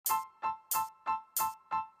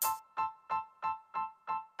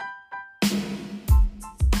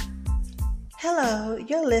Hello,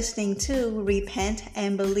 you're listening to Repent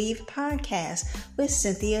and Believe podcast with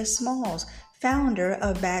Cynthia Smalls, founder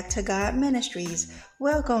of Back to God Ministries.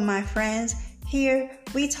 Welcome, my friends. Here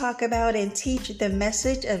we talk about and teach the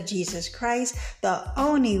message of Jesus Christ, the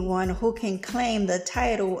only one who can claim the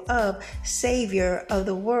title of Savior of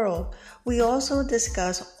the world. We also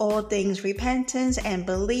discuss all things repentance and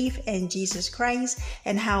belief in Jesus Christ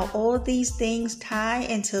and how all these things tie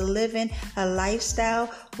into living a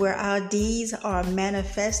lifestyle where our deeds are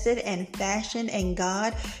manifested and fashioned in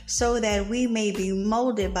God so that we may be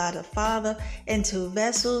molded by the Father into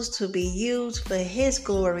vessels to be used for His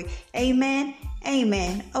glory. Amen.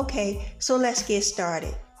 Amen. Okay, so let's get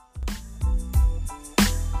started.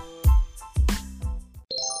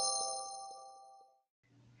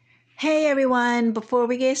 Hey everyone, before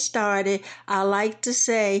we get started, I'd like to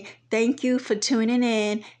say thank you for tuning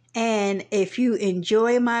in. And if you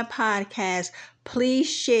enjoy my podcast, please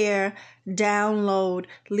share, download,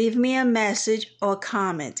 leave me a message or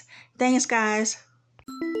comment. Thanks, guys.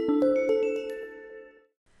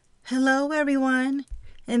 Hello everyone,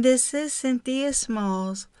 and this is Cynthia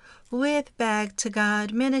Smalls with Back to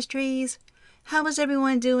God Ministries. How is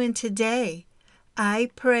everyone doing today? I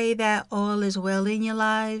pray that all is well in your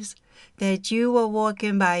lives, that you are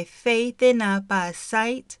walking by faith and not by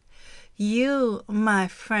sight. You, my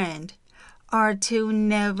friend, are to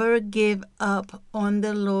never give up on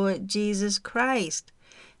the Lord Jesus Christ.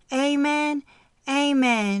 Amen.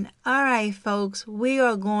 Amen. All right, folks, we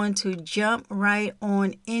are going to jump right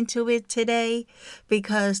on into it today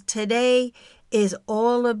because today is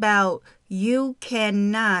all about you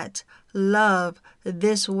cannot love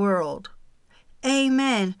this world.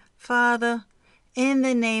 Amen. Father, in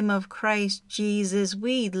the name of Christ Jesus,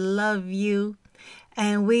 we love you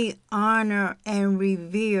and we honor and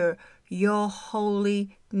revere your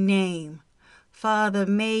holy name. Father,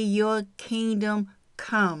 may your kingdom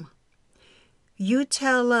come. You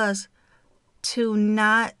tell us to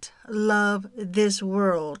not love this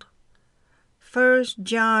world. 1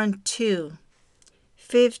 John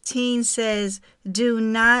 2:15 says, do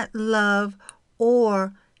not love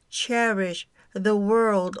or cherish the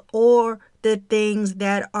world or the things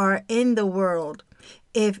that are in the world.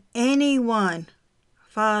 If anyone,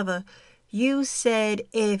 Father, you said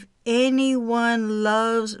if anyone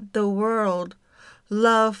loves the world,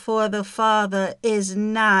 love for the Father is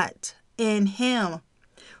not in him.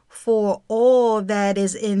 For all that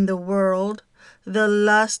is in the world, the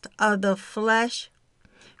lust of the flesh,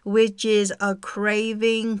 which is a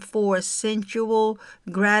craving for sensual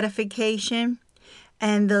gratification,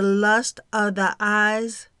 and the lust of the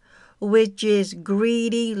eyes, which is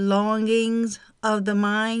greedy longings of the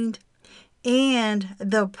mind, and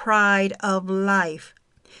the pride of life,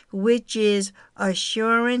 which is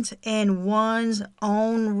assurance in one's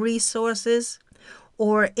own resources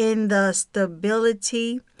or in the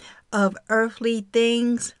stability of earthly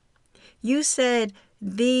things. You said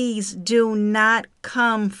these do not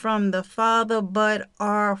come from the Father, but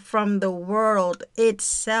are from the world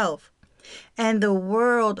itself. And the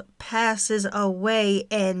world passes away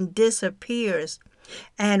and disappears,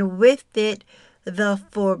 and with it the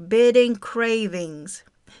forbidden cravings,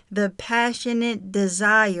 the passionate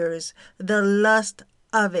desires, the lust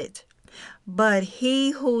of it. But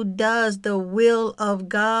he who does the will of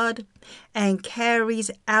God and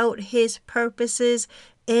carries out his purposes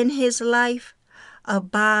in his life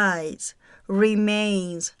abides,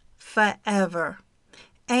 remains forever.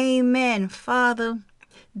 Amen. Father,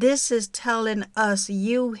 this is telling us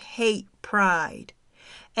you hate pride.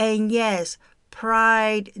 And yes,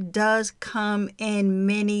 pride does come in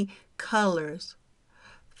many colors.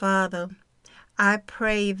 Father, I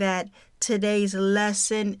pray that today's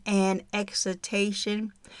lesson and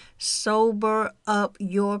exhortation sober up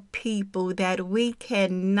your people, that we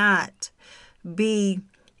cannot be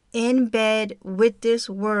in bed with this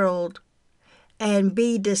world and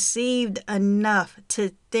be deceived enough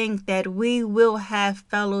to think that we will have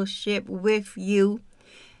fellowship with you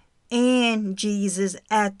and Jesus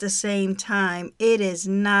at the same time. It is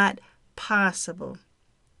not possible.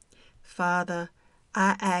 Father,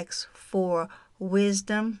 I ask for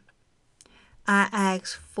wisdom. I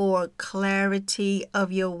ask for clarity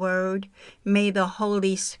of your word. May the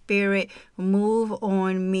Holy Spirit move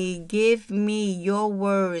on me. Give me your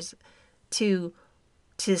words to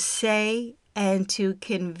say and to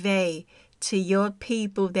convey to your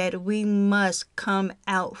people that we must come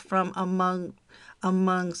out from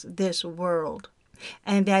amongst this world,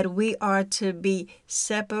 and that we are to be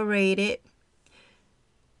separated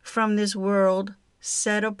from this world,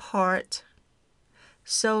 set apart,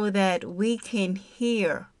 so that we can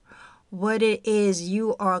hear what it is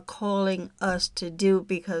you are calling us to do,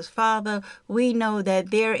 because Father, we know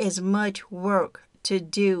that there is much work to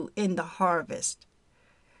do in the harvest.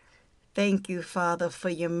 Thank you, Father, for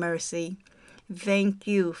your mercy. Thank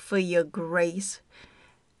you for your grace.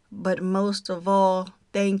 But most of all,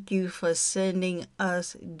 thank you for sending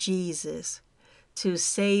us Jesus to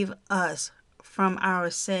save us from our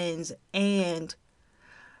sins and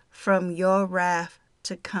from your wrath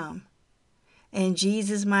to come. In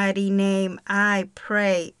Jesus' mighty name, I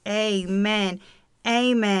pray. Amen.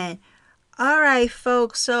 Amen. All right,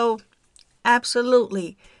 folks. So,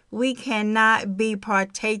 absolutely, we cannot be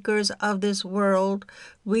partakers of this world.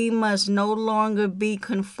 We must no longer be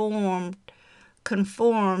conformed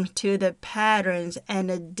to the patterns and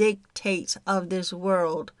the dictates of this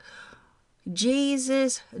world.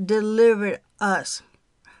 Jesus delivered us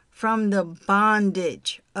from the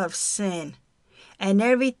bondage of sin. And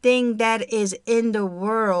everything that is in the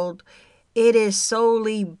world, it is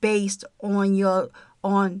solely based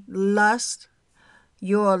on lust,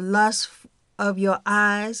 your lust of your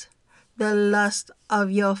eyes, the lust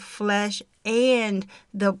of your flesh, and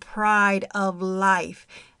the pride of life.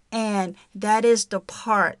 And that is the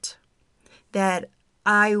part that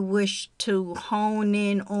I wish to hone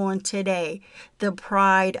in on today, the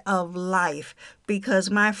pride of life.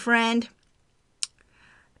 Because, my friend,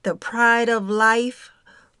 the pride of life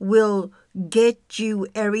will get you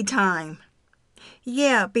every time.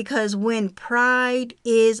 Yeah, because when pride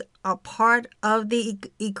is a part of the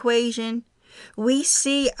equation, we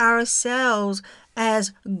see ourselves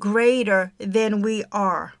as greater than we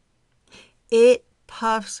are. It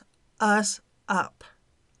puffs us up.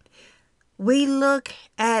 We look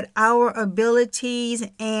at our abilities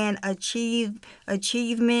and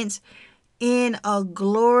achievements in a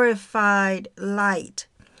glorified light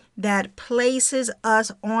that places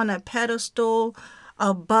us on a pedestal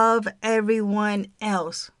above everyone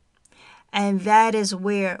else. And that is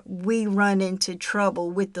where we run into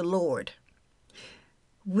trouble with the Lord.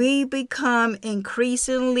 We become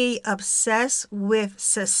increasingly obsessed with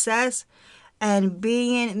success and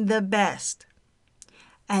being the best.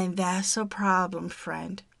 And that's a problem,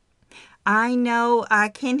 friend. I know, I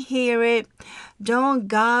can hear it. Don't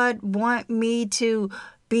God want me to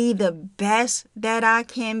be the best that I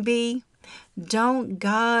can be? Don't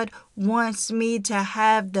God wants me to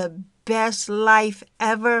have the best life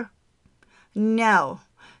ever? No.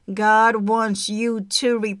 God wants you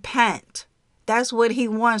to repent. That's what he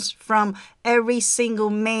wants from every single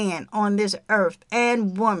man on this earth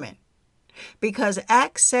and woman. Because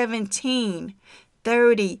Acts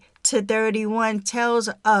 17:30-31 tells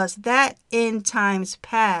us that in times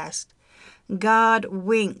past, God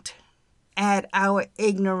winked at our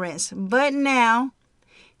ignorance, but now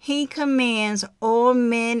he commands all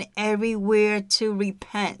men everywhere to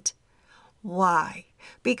repent. Why?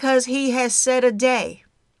 Because he has set a day.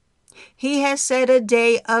 He has set a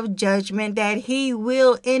day of judgment that he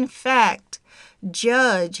will, in fact,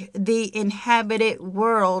 judge the inhabited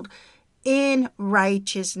world in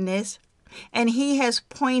righteousness. And he has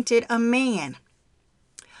appointed a man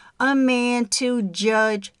to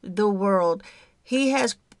judge the world. He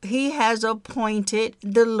has appointed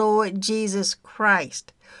the Lord Jesus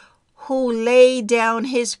Christ, who laid down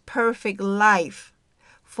his perfect life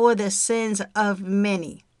for the sins of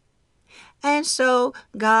many. And so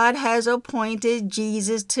God has appointed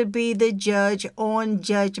Jesus to be the judge on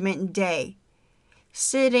Judgment Day,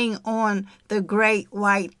 sitting on the great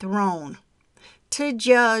white throne, to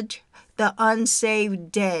judge the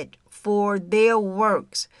unsaved dead for their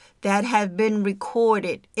works that have been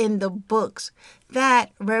recorded in the books that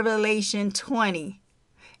Revelation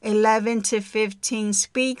 20:11-15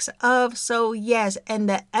 speaks of. So yes, and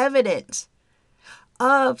the evidence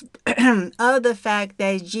of of the fact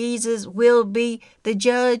that Jesus will be the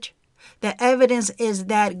judge, the evidence is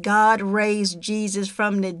that God raised Jesus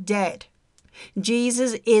from the dead.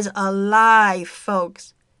 Jesus is alive,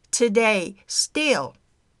 folks, today, still.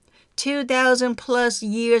 2,000 plus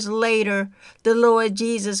years later, the Lord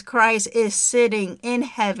Jesus Christ is sitting in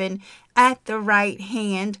heaven at the right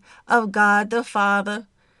hand of God the Father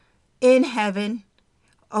in heaven,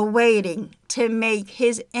 awaiting to make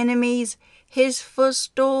his enemies his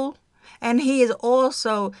footstool. And he is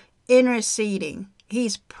also interceding.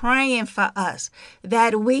 He's praying for us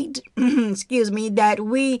that we, that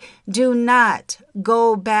we do not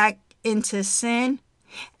go back into sin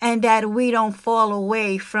and that we don't fall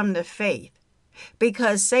away from the faith.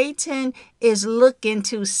 Because Satan is looking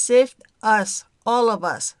to sift us, all of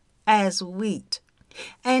us, as wheat.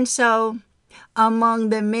 And so, among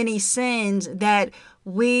the many sins that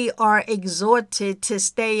we are exhorted to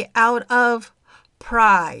stay out of,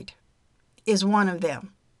 pride. is one of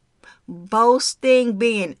them. Boasting,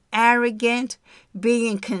 being arrogant,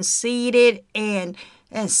 being conceited, and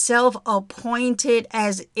self-appointed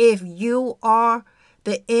as if you are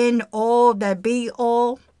the end all, that be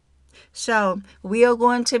all. So we are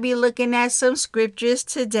going to be looking at some scriptures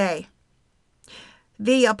today.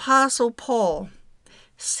 The Apostle Paul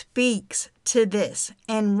speaks to this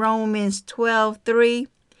in Romans 12:3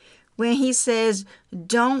 when he says,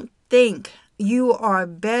 don't think you are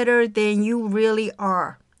better than you really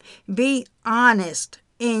are. Be honest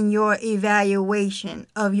in your evaluation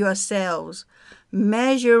of yourselves,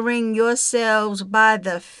 measuring yourselves by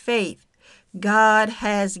the faith God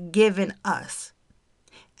has given us.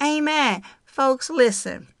 Amen. Folks,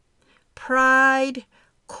 listen. Pride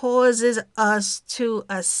causes us to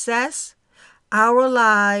assess our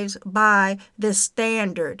lives by the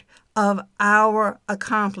standard of our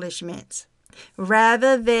accomplishments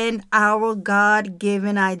rather than our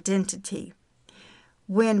God-given identity.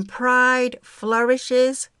 When pride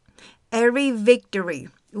flourishes, every victory,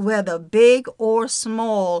 whether big or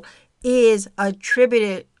small, is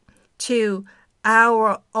attributed to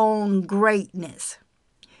our own greatness.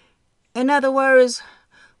 In other words,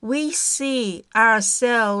 we see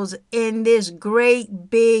ourselves in this great,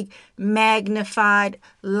 big, magnified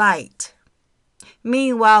light.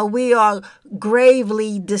 Meanwhile, we are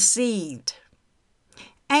gravely deceived.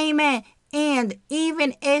 Amen. And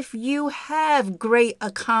even if you have great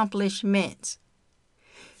accomplishments,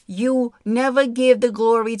 you never give the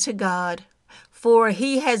glory to God, for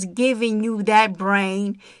He has given you that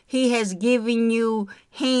brain. He has given you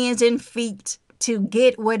hands and feet to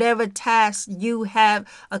get whatever task you have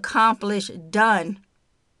accomplished done.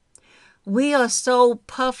 We are so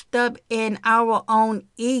puffed up in our own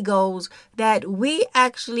egos that we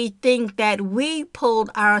actually think that we pulled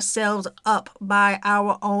ourselves up by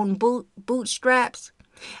our own bootstraps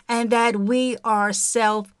and that we are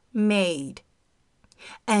self-made.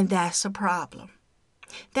 And that's a problem.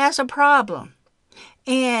 That's a problem.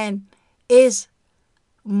 And it's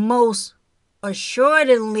most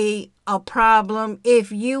assuredly a problem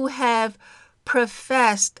if you have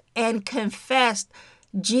professed and confessed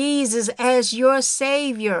Jesus as your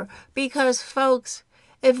Savior. Because, folks,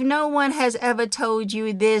 if no one has ever told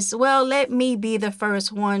you this, well, let me be the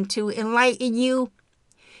first one to enlighten you.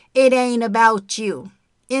 It ain't about you.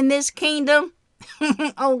 In this kingdom,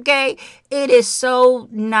 okay, it is so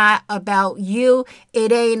not about you.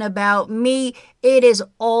 It ain't about me. It is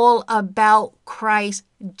all about Christ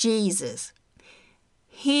Jesus.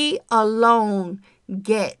 He alone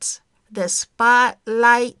gets the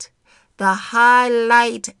spotlight, the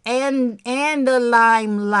highlight, and the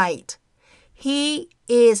limelight. He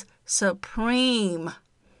is supreme.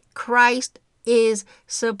 Christ is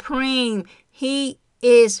supreme. He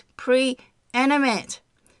is preeminent.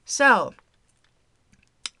 So,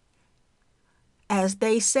 as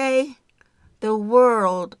they say, the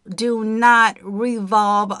world do not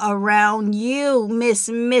revolve around you, Miss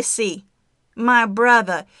Missy, my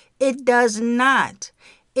brother. It does not.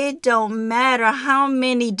 It don't matter how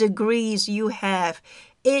many degrees you have.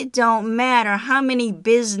 It don't matter how many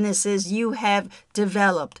businesses you have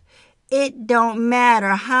developed. It don't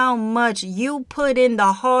matter how much you put in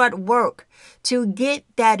the hard work to get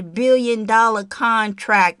that $1 billion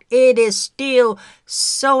contract. It is still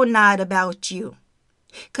so not about you.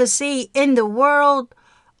 Because see, in the world,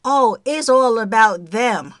 it's all about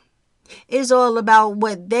them. It's all about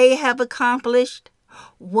what they have accomplished,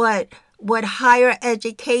 what higher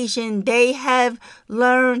education they have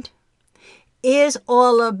learned. It's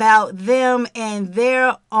all about them and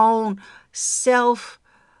their own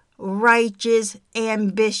self-righteous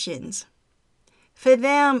ambitions. For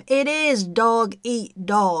them, it is dog eat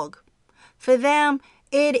dog. For them,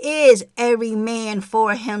 it is every man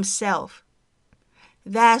for himself.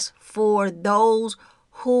 That's for those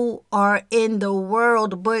who are in the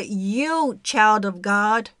world. But you, child of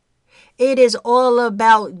God, it is all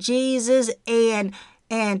about Jesus and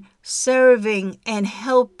serving and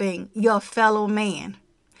helping your fellow man.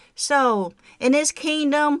 So, in this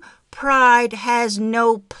kingdom, pride has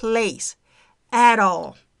no place at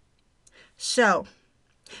all. So,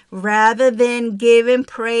 rather than giving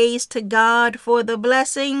praise to God for the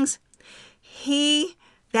blessings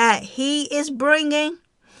that He is bringing,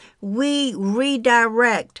 we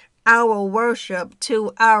redirect our worship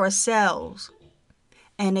to ourselves.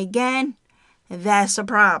 And again, that's a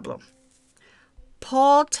problem.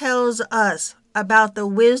 Paul tells us about the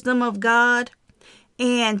wisdom of God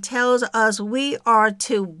and tells us we are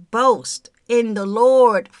to boast in the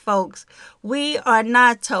Lord, folks. We are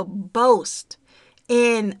not to boast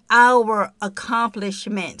in our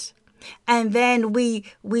accomplishments. And then we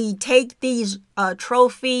take these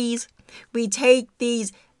trophies, we take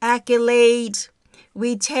these accolades,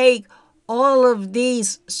 we take all of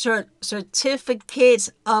these certificates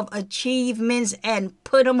of achievements and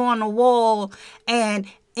put them on a wall and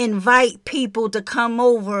invite people to come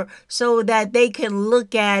over so that they can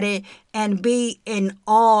look at it and be in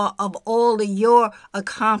awe of all of your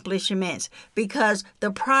accomplishments, because the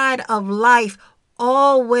pride of life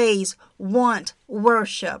always want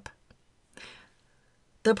worship.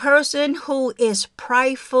 The person who is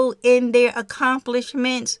prideful in their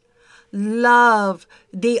accomplishments love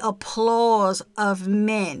the applause of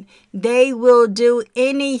men. They will do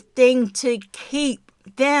anything to keep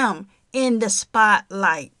them in the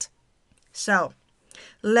spotlight. So,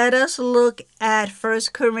 let us look at 1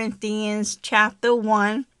 Corinthians chapter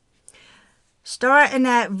 1, starting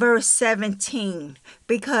at verse 17.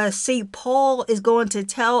 Because, see, Paul is going to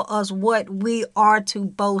tell us what we are to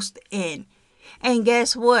boast in. And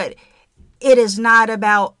guess what? It is not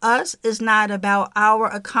about us. It's not about our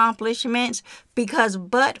accomplishments, because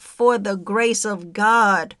but for the grace of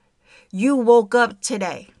God, you woke up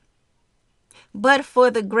today. But for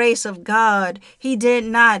the grace of God, He did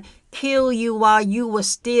not kill you while you were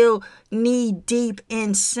still knee deep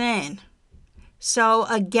in sin. So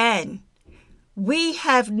again, we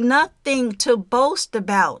have nothing to boast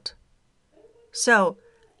about. So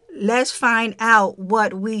let's find out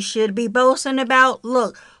what we should be boasting about.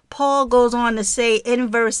 Look, Paul goes on to say in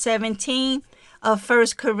verse 17 of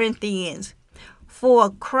 1 Corinthians, "For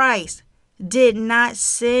Christ did not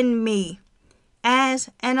send me as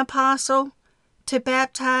an apostle to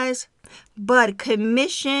baptize, but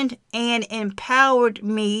commissioned and empowered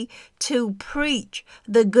me to preach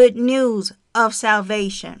the good news of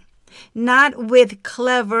salvation, not with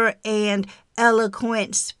clever and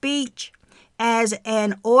eloquent speech as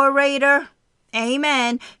an orator."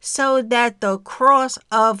 Amen. So that the cross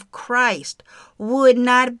of Christ would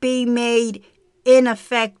not be made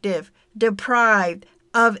ineffective, deprived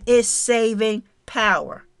of its saving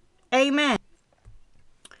power. Amen.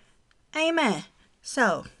 Amen.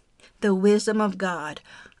 So, the wisdom of God.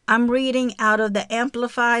 I'm reading out of the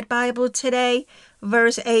Amplified Bible today,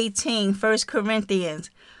 verse 18, 1 Corinthians.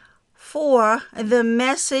 "For the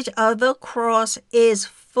message of the cross is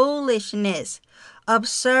foolishness,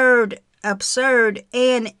 absurd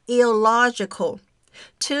and illogical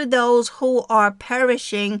to those who are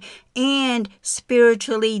perishing and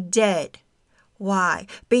spiritually dead." Why?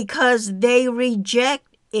 Because they reject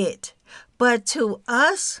it. But to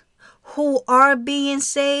us who are being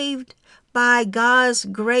saved by God's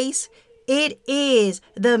grace, it is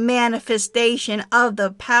the manifestation of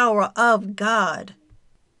the power of God.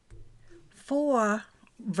 For,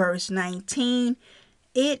 verse 19,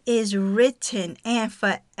 "It is written and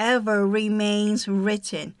forever remains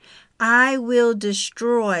written, I will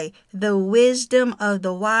destroy the wisdom of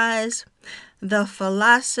the wise, the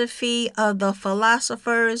philosophy of the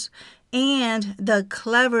philosophers, and the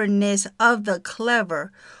cleverness of the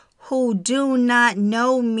clever. Who do not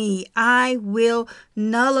know me, I will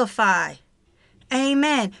nullify."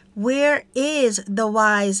 Amen. Where is the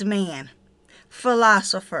wise man,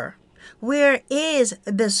 philosopher? Where is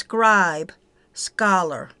the scribe,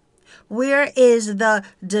 scholar? Where is the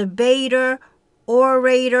debater,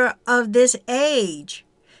 orator of this age?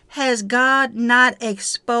 Has God not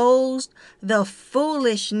exposed the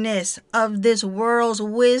foolishness of this world's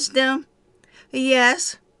wisdom?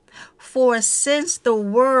 Yes, for since the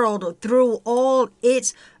world through all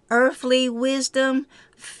its earthly wisdom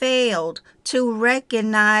failed to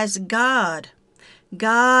recognize God,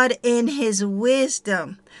 God in His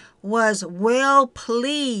wisdom was well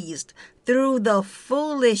pleased through the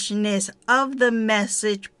foolishness of the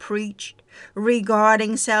message preached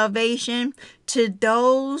regarding salvation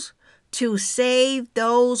to save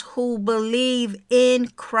those who believe in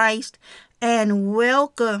Christ and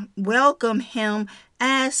welcome Him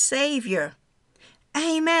as Savior.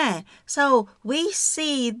 Amen. So we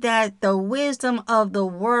see that the wisdom of the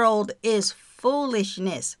world is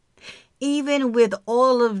foolishness. Even with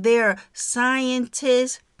all of their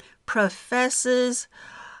scientists, professors,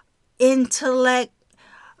 intellect,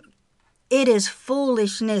 it is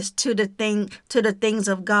foolishness to the things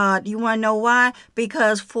of God. You want to know why?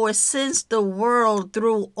 Because for since the world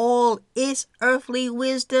through all its earthly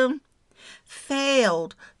wisdom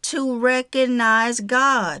failed to recognize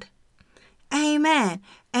God. Amen.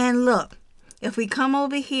 And look, if we come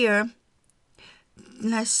over here,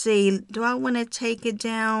 let's see, do I want to take it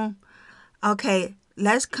down? Okay,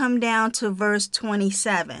 let's come down to verse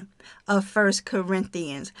 27 of 1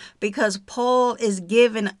 Corinthians, because Paul is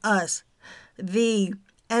giving us the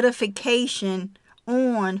edification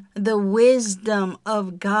on the wisdom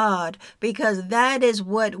of God, because that is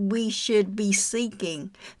what we should be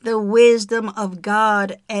seeking, the wisdom of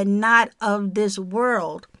God and not of this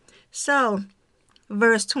world. So,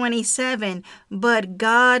 verse 27, but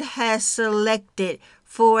God has selected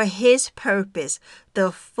for his purpose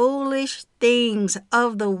the foolish things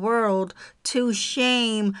of the world to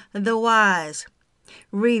shame the wise,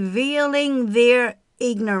 revealing their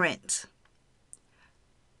ignorance.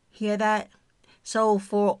 Hear that? So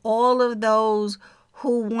for all of those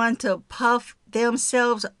who want to puff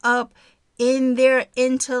themselves up in their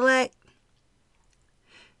intellect,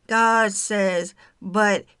 God says,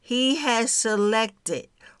 but he has selected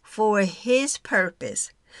for his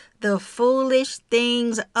purpose the foolish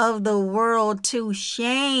things of the world to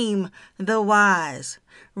shame the wise,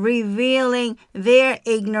 revealing their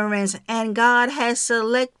ignorance. And God has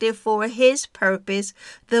selected for his purpose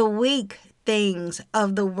the weak things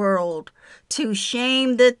of the world to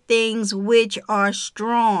shame the things which are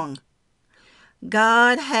strong.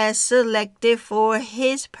 God has selected for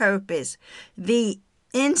his purpose the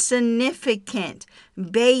insignificant,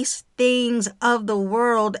 base things of the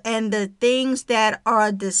world and the things that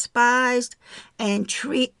are despised and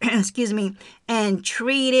and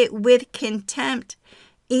treated with contempt,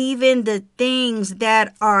 even the things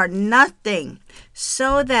that are nothing,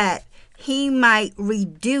 so that he might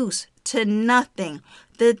reduce to nothing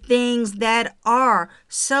the things that are,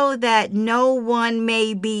 so that no one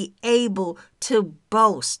may be able to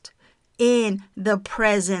boast in the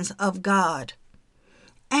presence of God.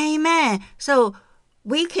 Amen. So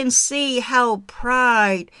we can see how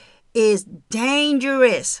pride is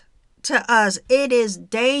dangerous to us. It is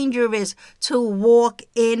dangerous to walk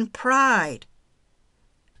in pride.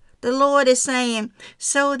 The Lord is saying,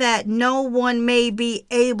 so that no one may be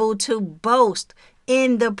able to boast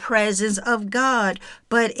in the presence of God,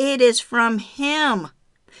 but it is from him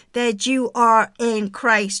that you are in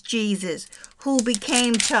Christ Jesus, who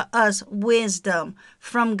became to us wisdom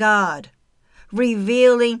from God,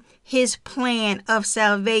 revealing his plan of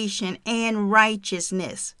salvation and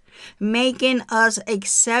righteousness, making us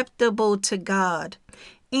acceptable to God,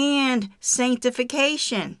 and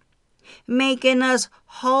sanctification, making us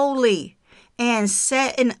holy and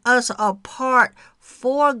setting us apart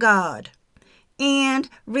for God, and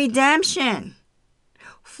redemption,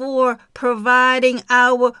 for providing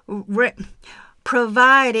our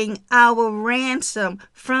ransom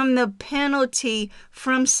from the penalty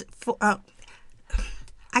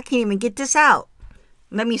I can't even get this out.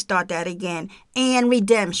 Let me start that again. And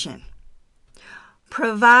redemption,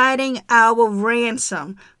 providing our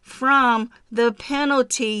ransom from the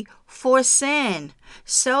penalty for sin.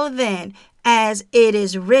 So then, as it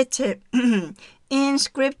is written in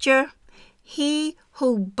Scripture, he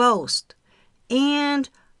who boasts and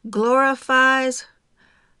glorifies,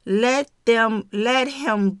 let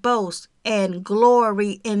him boast and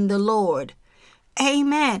glory in the Lord.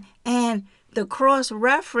 Amen. And the cross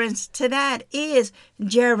reference to that is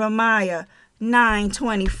Jeremiah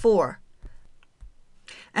 9:24.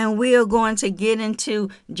 And we are going to get into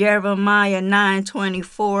Jeremiah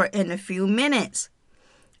 9:24 in a few minutes.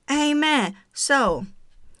 Amen. So,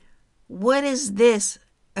 what is this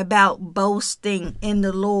about boasting in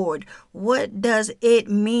the Lord? What does it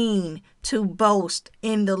mean to boast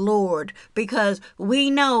in the Lord? Because we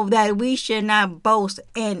know that we should not boast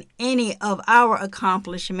in any of our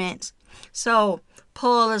accomplishments. So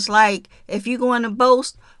Paul is like, if you're going to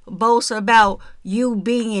boast about you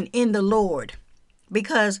being in the Lord.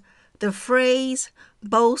 Because the phrase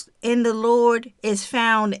boast in the Lord is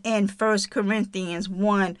found in 1 Corinthians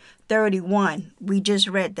 1:31. We just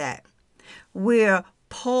read that, where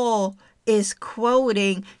Paul is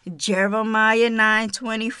quoting Jeremiah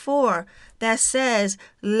 9:24 that says,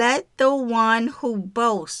 let the one who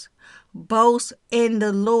boasts boast in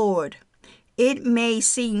the Lord. It may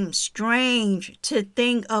seem strange to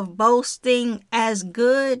think of boasting as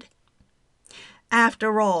good.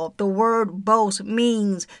 After all, the word boast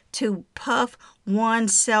means to puff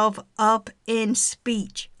oneself up in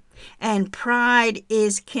speech, and pride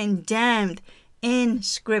is condemned in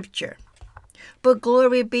Scripture. But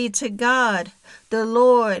glory be to God, the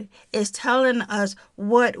Lord is telling us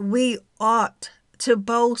what we ought to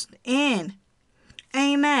boast in.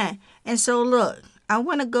 Amen. And so look, I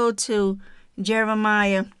want to go to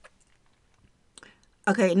Jeremiah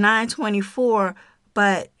 9:24,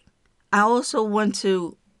 but I also want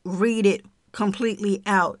to read it completely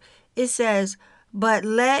out. It says, but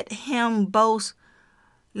let him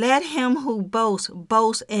who boasts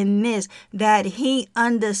boast in this, that he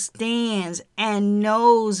understands and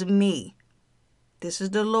knows me. This is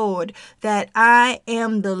the Lord, that I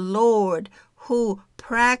am the Lord who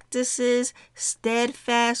practices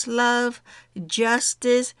steadfast love,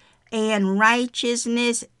 justice, and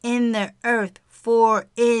righteousness in the earth. For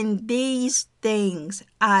in these things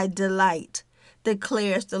I delight,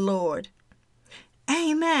 declares the Lord.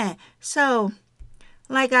 Amen. So,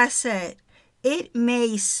 like I said, it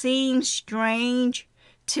may seem strange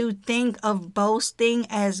to think of boasting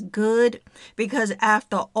as good because,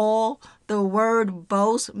 after all, the word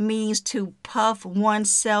boast means to puff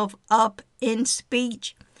oneself up in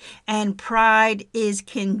speech, and pride is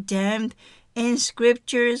condemned in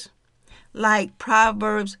scriptures like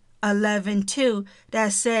Proverbs 11:2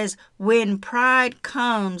 that says, when pride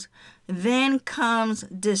comes, then comes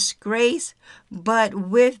disgrace, but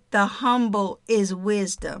with the humble is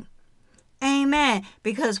wisdom. Amen.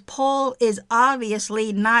 Because Paul is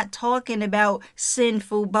obviously not talking about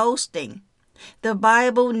sinful boasting. The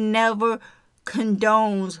Bible never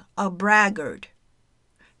condones a braggart.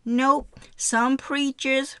 Nope. Some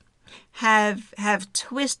preachers have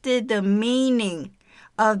twisted the meaning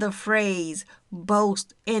of the phrase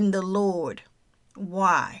boast in the Lord.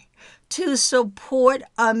 Why? To support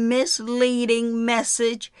a misleading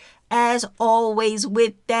message, as always,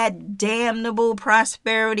 with that damnable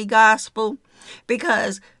prosperity gospel,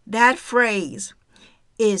 because that phrase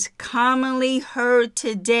is commonly heard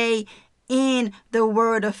today in the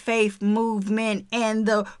Word of Faith movement and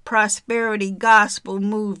the prosperity gospel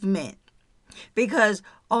movement, because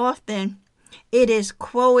often it is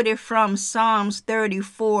quoted from Psalms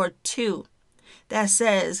 34:2 that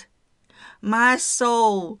says, my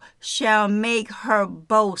soul shall make her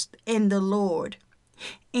boast in the Lord.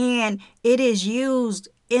 And it is used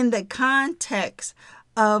in the context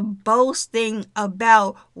of boasting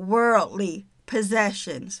about worldly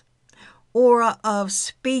possessions, or of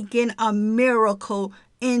speaking a miracle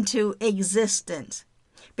into existence,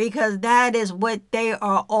 because that is what they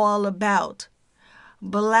are all about.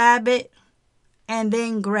 Blab it and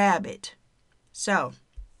then grab it. So,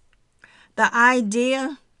 the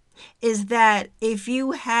idea is that if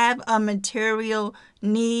you have a material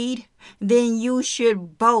need, then you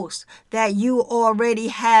should boast that you already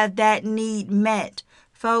have that need met.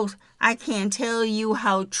 Folks, I can't tell you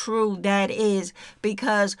how true that is,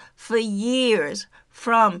 because for years,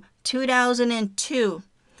 from 2002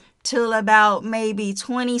 till about maybe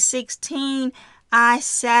 2016, I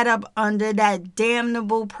sat up under that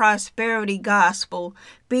damnable prosperity gospel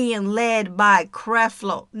being led by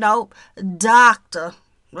Dr.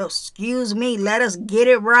 Well, excuse me, let us get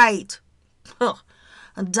it right.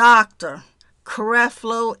 Dr.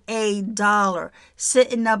 Creflo A. Dollar,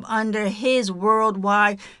 sitting up under his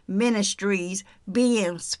worldwide ministries,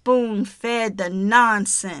 being spoon-fed the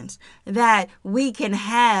nonsense that we can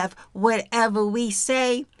have whatever we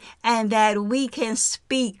say and that we can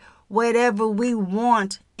speak whatever we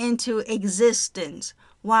want into existence.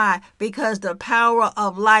 Why? Because the power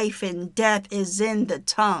of life and death is in the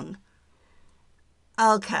tongue.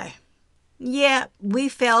 Okay. Yeah, we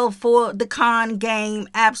fell for the con game,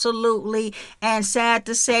 absolutely, and sad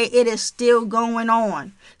to say it is still going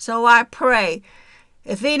on. So I pray,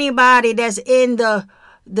 if anybody that's in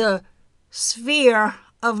the sphere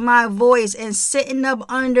of my voice and sitting up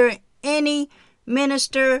under any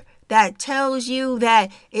minister that tells you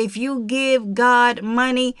that if you give God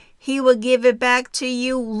money, he will give it back to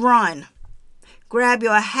you, run. Grab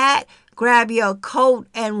your hat, grab your coat,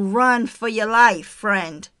 and run for your life,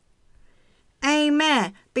 friend.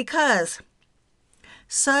 Amen. Because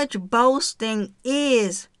such boasting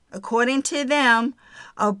is, according to them,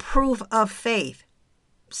 a proof of faith.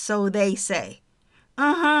 So they say.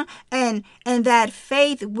 And that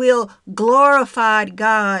faith will glorify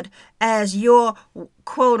God, as your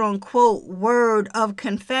quote unquote word of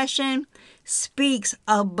confession speaks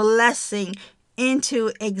a blessing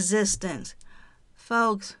into existence.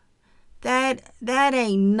 Folks, that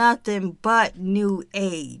ain't nothing but new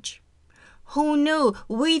age. Who knew?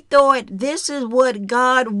 We thought this is what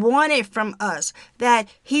God wanted from us, that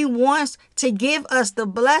he wants to give us the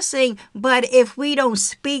blessing, but if we don't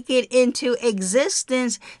speak it into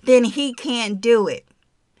existence, then he can't do it.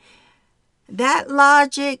 That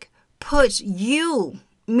logic puts you,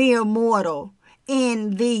 mere mortal,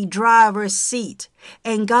 in the driver's seat,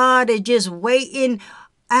 and God is just waiting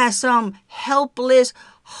as some hopeless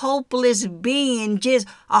being, just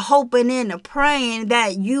hoping and praying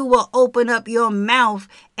that you will open up your mouth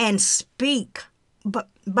and speak. But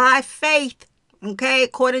by faith, okay,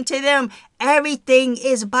 according to them, everything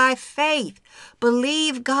is by faith.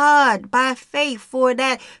 Believe God by faith for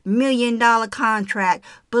that $1 million contract.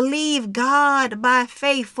 Believe God by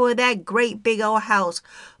faith for that great big old house.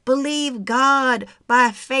 Believe God by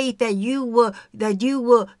faith that you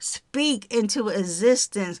will speak into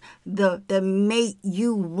existence the mate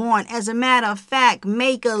you want. As a matter of fact,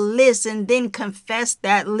 make a list and then confess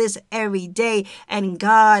that list every day. And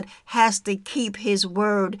God has to keep his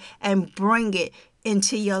word and bring it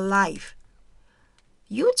into your life.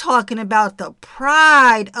 You talking about the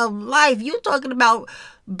pride of life. You talking about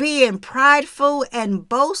being prideful and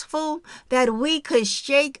boastful, that we could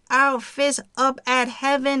shake our fist up at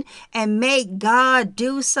heaven and make God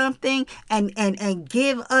do something and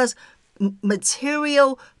give us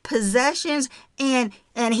material possessions, and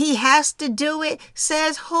he has to do it.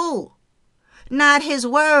 Says who? Not his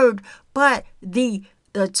word, but the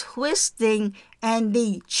twisting and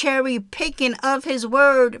the cherry picking of his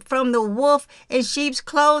word from the wolf in sheep's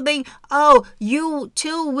clothing. Oh, you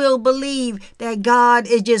too will believe that God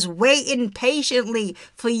is just waiting patiently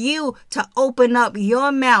for you to open up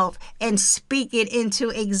your mouth and speak it into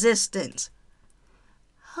existence.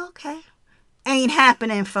 Okay. Ain't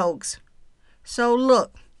happening, folks. So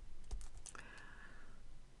look,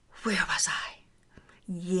 where was I?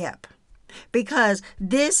 Yep. Because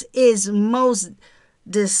this is most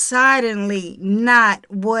decidedly not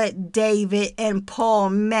what David and Paul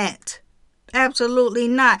meant. Absolutely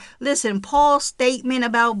not. Listen, Paul's statement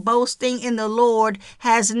about boasting in the Lord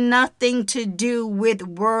has nothing to do with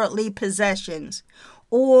worldly possessions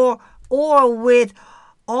or with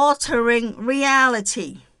altering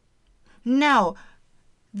reality. No,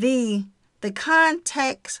 the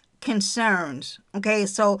context concerns. Okay,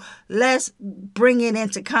 so let's bring it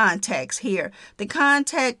into context here. The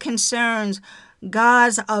context concerns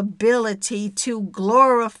God's ability to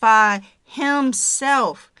glorify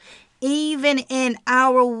himself even in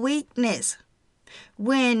our weakness.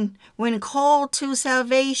 When called to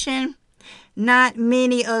salvation, not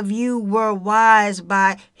many of you were wise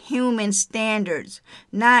by human standards.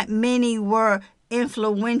 Not many were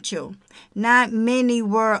influential. Not many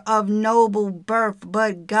were of noble birth,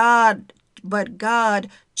 but God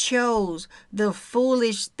chose the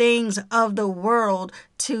foolish things of the world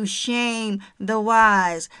to shame the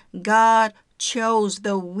wise. God chose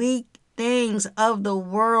the weak things of the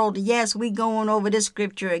world. Yes, we going over this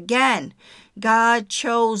scripture again. God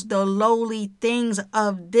chose the lowly things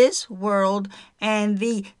of this world and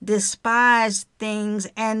the despised things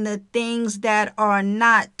and the things that are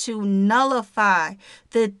not, to nullify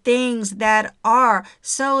the things that are,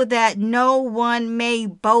 so that no one may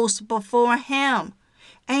boast before him.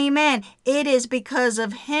 Amen. It is because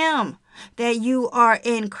of him that you are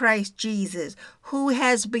in Christ Jesus, who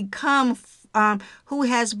has become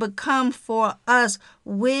for us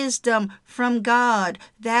wisdom from God.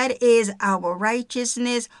 That is our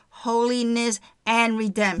righteousness, holiness, and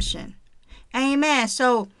redemption. Amen.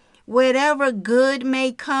 So whatever good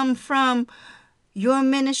may come from your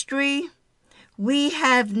ministry, we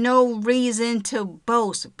have no reason to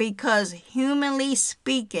boast, because humanly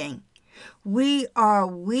speaking, we are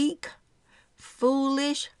weak,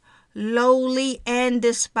 foolish, lowly, and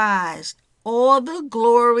despised. All the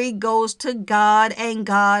glory goes to God and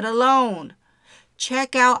God alone.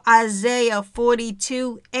 Check out Isaiah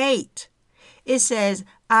 42:8. It says,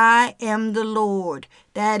 I am the Lord.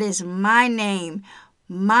 That is my name.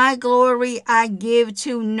 My glory I give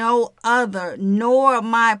to no other, nor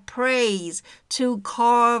my praise to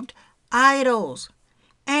carved idols.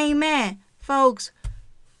 Amen. Folks,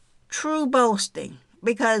 true boasting,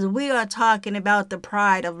 because we are talking about the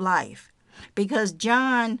pride of life. Because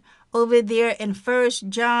John over there in 1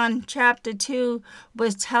 John chapter 2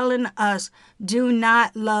 was telling us, do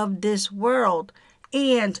not love this world.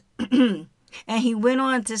 And and he went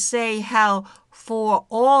on to say how for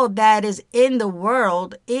all that is in the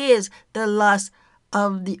world is the lust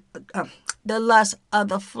of the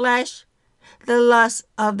flesh, the lust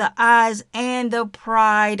of the eyes, and the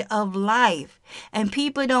pride of life. And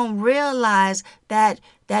people don't realize that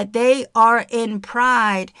they are in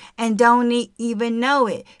pride and don't even know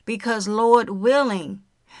it, because Lord willing,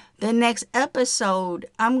 the next episode,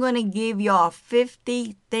 I'm going to give y'all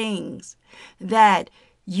 50 things that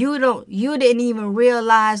you didn't even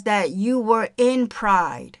realize that you were in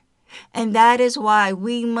pride. And that is why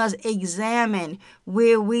we must examine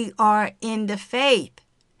where we are in the faith.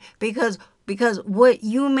 Because what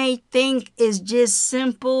you may think is just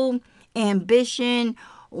simple ambition,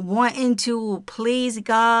 wanting to please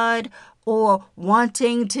God or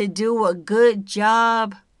wanting to do a good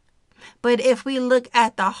job. But if we look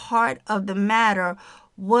at the heart of the matter,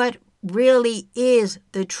 what really is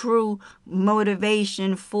the true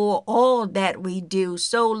motivation for all that we do.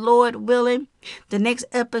 So, Lord willing, the next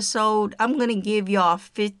episode, I'm going to give y'all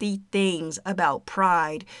 50 things about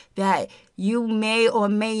pride that you may or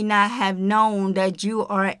may not have known that you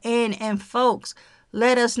are in. And folks,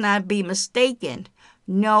 let us not be mistaken.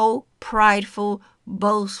 No prideful,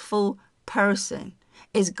 boastful person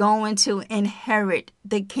is going to inherit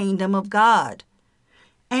the kingdom of God.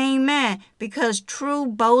 Amen. Because true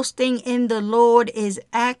boasting in the Lord is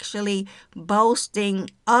actually boasting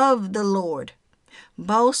of the Lord.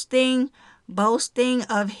 Boasting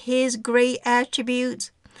of his great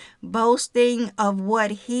attributes, boasting of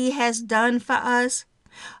what he has done for us,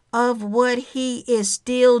 of what he is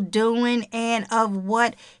still doing, and of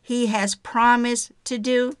what he has promised to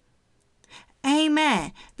do.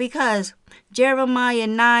 Amen. Because Jeremiah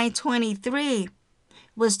 9:23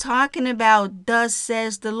 was talking about, thus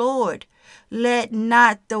says the Lord, let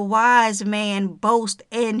not the wise man boast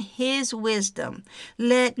in his wisdom.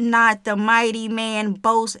 Let not the mighty man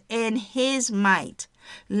boast in his might.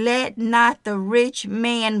 Let not the rich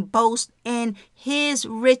man boast in his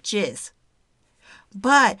riches.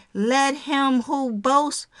 But let him who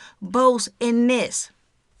boasts, boast in this.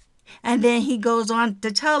 And then he goes on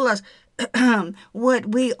to tell us what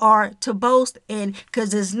we are to boast in,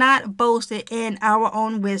 because it's not boasted in our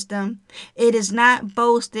own wisdom. It is not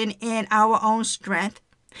boasting in our own strength.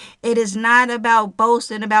 It is not about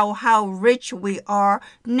boasting about how rich we are.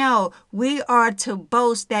 No, we are to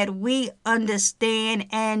boast that we understand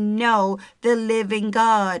and know the living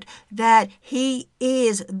God, that he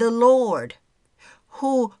is the Lord,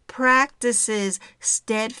 who practices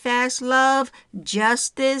steadfast love,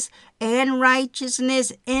 justice, and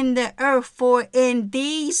righteousness in the earth. For in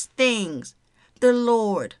these things the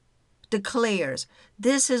Lord declares.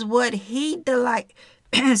 This is what he delights.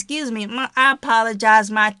 Excuse me, I apologize,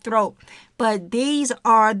 my throat. But these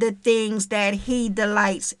are the things that he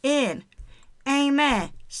delights in. Amen.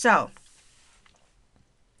 So,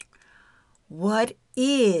 what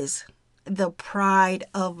is the pride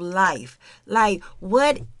of life? Like,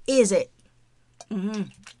 what is it?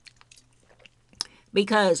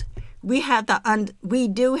 Because we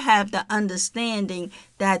do have the understanding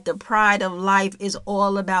that the pride of life is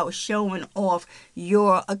all about showing off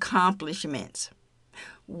your accomplishments,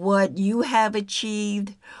 what you have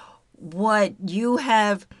achieved, what you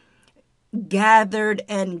have gathered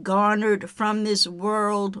and garnered from this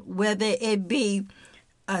world, whether it be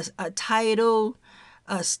a title,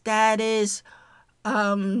 a status,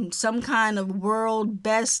 some kind of world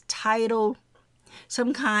best title,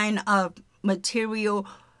 some kind of material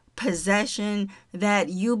possession that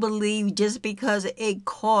you believe just because it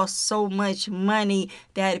costs so much money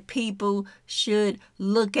that people should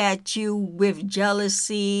look at you with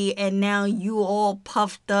jealousy, and now you all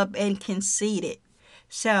puffed up and conceited.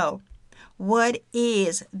 So, what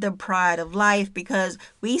is the pride of life? Because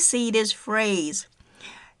we see this phrase,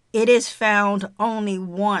 it is found only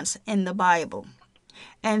once in the Bible,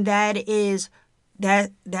 and that is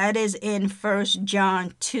in 1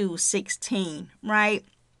 John 2:16, right?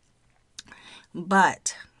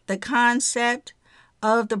 But the concept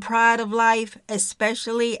of the pride of life,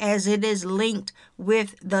 especially as it is linked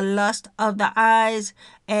with the lust of the eyes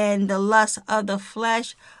and the lust of the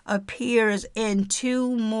flesh, appears in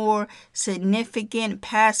two more significant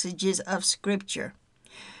passages of Scripture.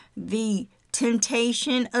 The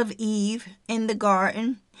temptation of Eve in the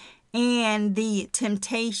garden and the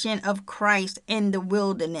temptation of Christ in the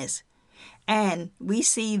wilderness. And we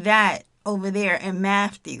see that over there in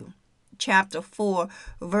Matthew chapter 4,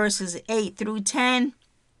 verses 8 through 10.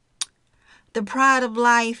 The pride of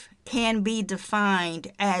life can be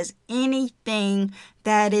defined as anything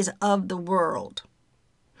that is of the world.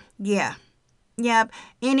 Yep,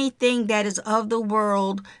 anything that is of the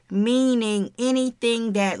world, meaning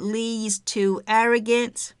anything that leads to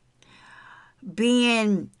arrogance,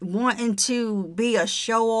 wanting to be a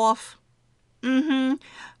show-off,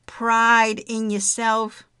 pride in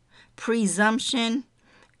yourself, presumption,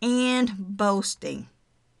 and boasting.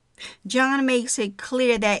 John makes it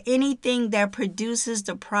clear that anything that produces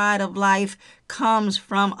the pride of life comes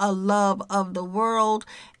from a love of the world,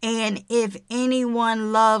 and if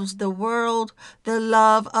anyone loves the world, the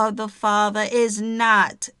love of the Father is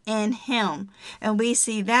not in him. And we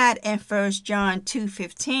see that in 1 John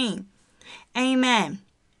 2:15. Amen.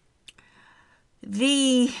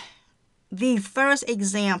 The first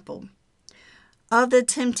example of the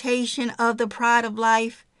temptation of the pride of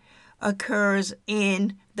life occurs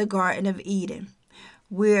in the Garden of Eden,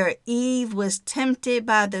 where Eve was tempted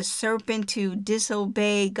by the serpent to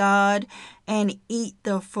disobey God and eat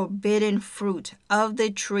the forbidden fruit of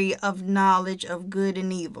the tree of knowledge of good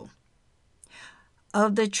and evil.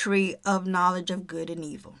 Of the tree of knowledge of good and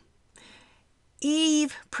evil.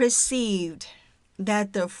 Eve perceived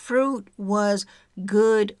that the fruit was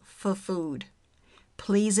good for food,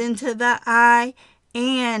 pleasing to the eye,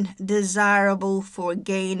 and desirable for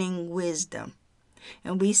gaining wisdom.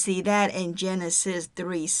 And we see that in Genesis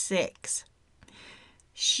 3:6.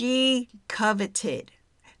 She coveted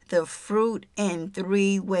the fruit in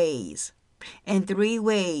 3 ways. In 3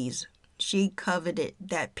 ways, she coveted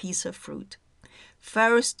that piece of fruit.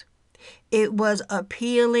 First, it was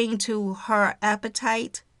appealing to her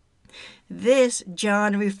appetite. This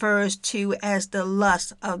John refers to as the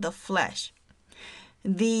lust of the flesh,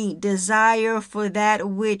 the desire for that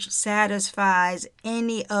which satisfies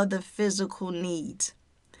any of the physical needs.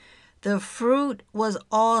 The fruit was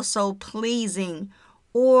also pleasing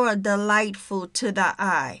or delightful to the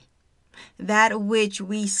eye, that which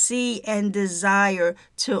we see and desire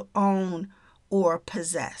to own or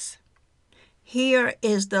possess. Here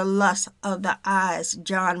is the lust of the eyes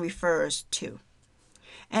John refers to.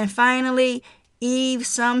 And finally, Eve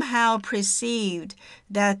somehow perceived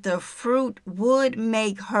that the fruit would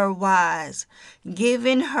make her wise,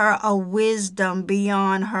 giving her a wisdom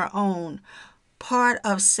beyond her own. Part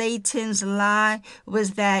of Satan's lie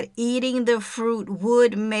was that eating the fruit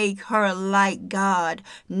would make her like God,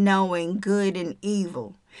 knowing good and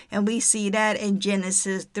evil. And we see that in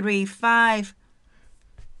Genesis 3:5.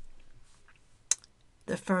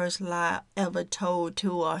 The first lie ever told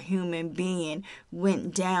to a human being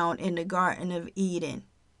went down in the Garden of Eden,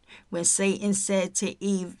 when Satan said to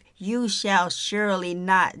Eve, "You shall surely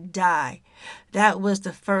not die." That was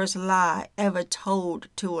the first lie ever told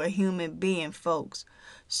to a human being, folks.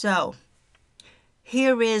 So,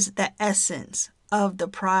 here is the essence of the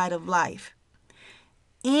pride of life.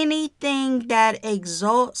 Anything that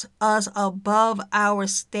exalts us above our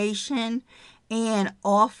station and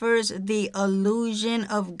offers the illusion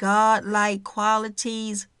of God-like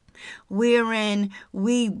qualities, wherein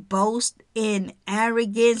we boast in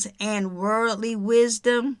arrogance and worldly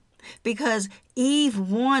wisdom, because Eve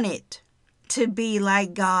wanted to be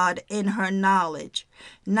like God in her knowledge,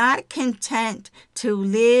 not content to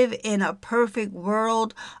live in a perfect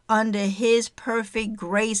world under His perfect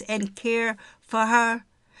grace and care for her,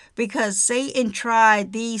 because Satan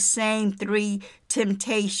tried these same 3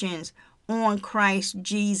 temptations on Christ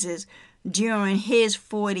Jesus during His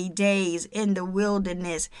 40 days in the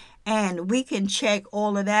wilderness. And we can check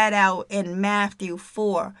all of that out in Matthew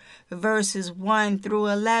 4, verses 1 through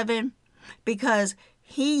 11, because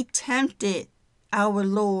He tempted our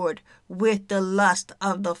Lord with the lust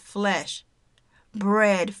of the flesh,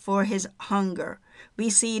 bread for His hunger. We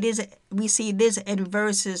see this in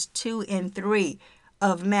verses 2 and 3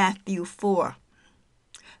 of Matthew 4.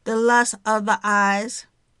 The lust of the eyes,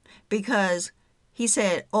 because He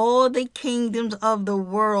said, all the kingdoms of the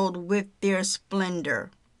world with their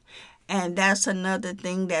splendor. And that's another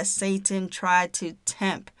thing that Satan tried to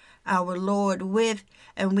tempt our Lord with.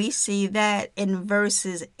 And we see that in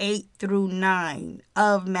verses 8 through 9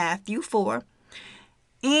 of Matthew 4.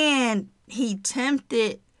 And he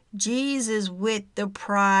tempted Jesus with the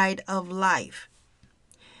pride of life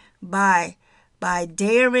by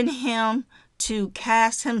daring Him to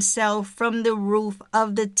cast Himself from the roof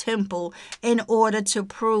of the temple in order to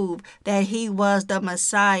prove that He was the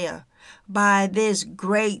Messiah, by this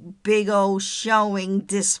great big old showing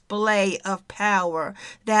display of power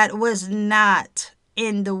that was not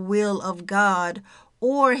in the will of God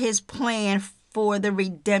or His plan for the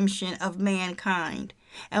redemption of mankind.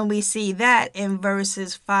 And we see that in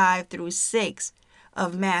verses 5 through 6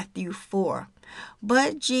 of Matthew 4.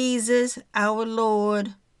 But Jesus, our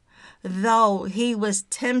Lord, though He was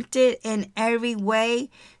tempted in every way,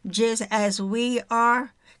 just as we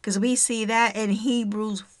are, because we see that in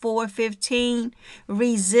Hebrews 4:15,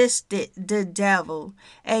 resisted the devil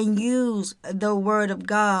and used the word of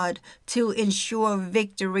God to ensure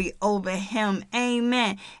victory over him.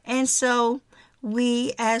 Amen. And so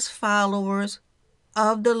we, as followers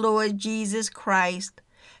of the Lord Jesus Christ,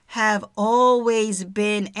 have always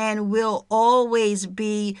been and will always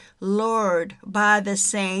be lured by the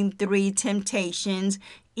same 3 temptations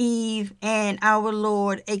Eve and our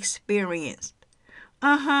Lord experienced.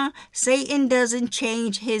 Satan doesn't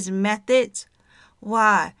change his methods.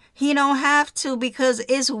 Why? He don't have to, because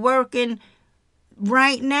it's working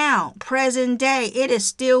right now, present day. It is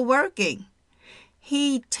still working.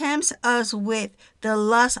 He tempts us with the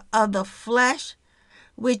lust of the flesh,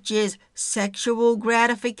 which is sexual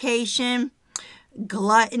gratification,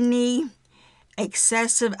 gluttony,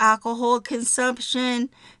 excessive alcohol consumption,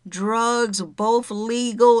 drugs, both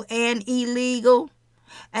legal and illegal,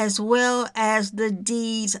 as well as the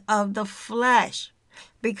deeds of the flesh.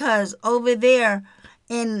 Because over there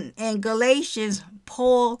in Galatians,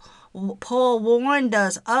 Paul warned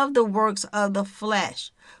us of the works of the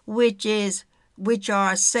flesh, which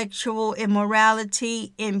are sexual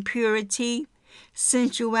immorality, impurity,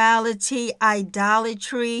 sensuality,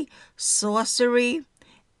 idolatry, sorcery,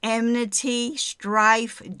 enmity,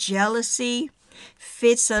 strife, jealousy,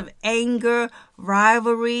 fits of anger,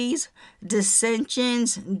 rivalries,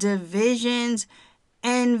 dissensions, divisions,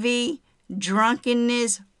 envy,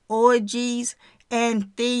 drunkenness, orgies,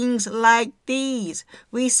 and things like these.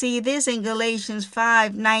 We see this in Galatians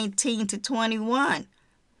 5:19-21.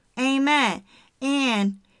 Amen.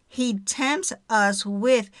 And he tempts us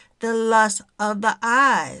with the lust of the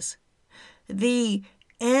eyes, the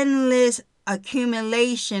endless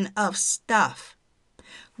accumulation of stuff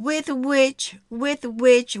with which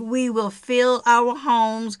we will fill our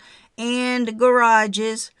homes and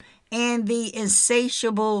garages, and the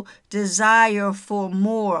insatiable desire for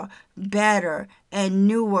more, better, and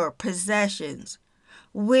newer possessions,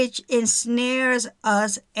 which ensnares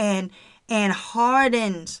us and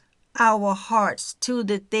hardens our hearts to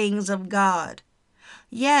the things of God.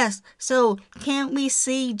 Yes, so can't we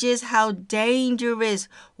see just how dangerous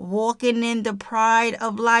walking in the pride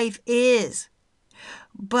of life is?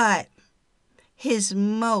 But his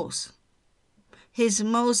most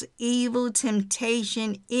evil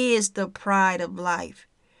temptation is the pride of life.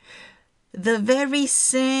 The very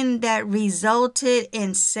sin that resulted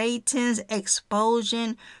in Satan's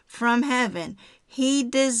expulsion from heaven. He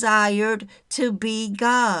desired to be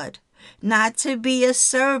God, not to be a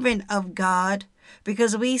servant of God,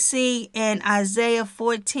 because we see in Isaiah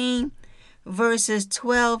 14, verses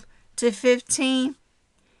 12-15,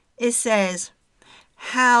 it says,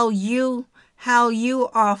 How you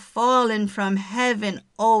are fallen from heaven,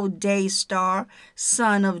 O day star,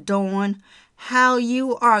 son of dawn. How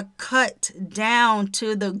you are cut down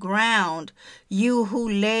to the ground, you who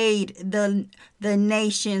laid the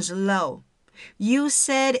nations low. You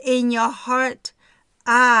said in your heart,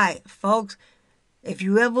 folks, if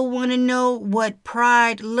you ever want to know what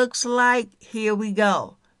pride looks like, here we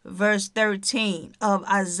go. Verse 13 of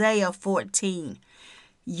Isaiah 14.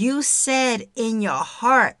 You said in your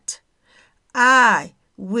heart, I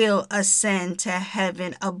will ascend to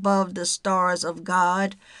heaven above the stars of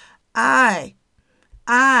God. I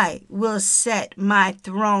will set my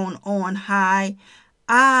throne on high.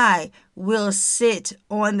 I will sit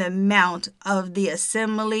on the mount of the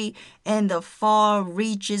assembly in the far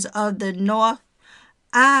reaches of the north.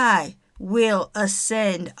 I will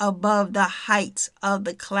ascend above the heights of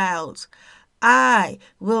the clouds. I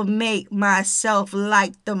will make myself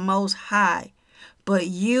like the Most High. But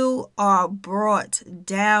you are brought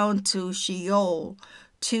down to Sheol,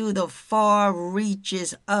 to the far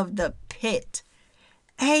reaches of the pit.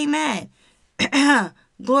 Amen.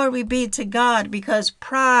 Glory be to God, because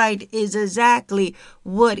pride is exactly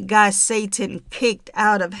what got Satan kicked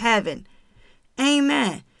out of heaven.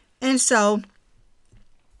 Amen. And so,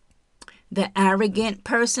 the arrogant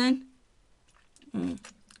person,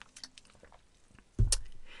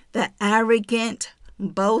 the arrogant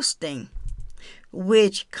boasting,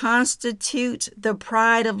 which constitutes the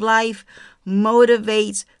pride of life,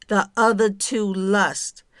 motivates the other two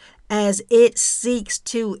lusts, as it seeks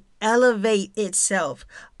to elevate itself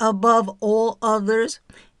above all others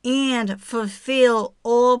and fulfill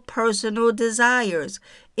all personal desires.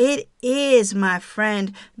 It is, my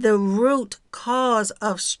friend, the root cause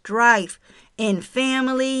of strife in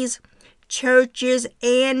families, churches,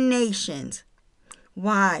 and nations.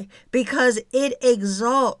 Why? Because it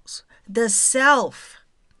exalts the self,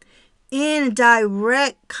 in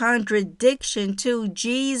direct contradiction to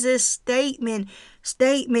Jesus' statement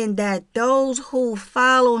that those who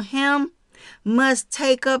follow him must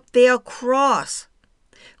take up their cross,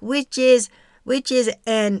 which is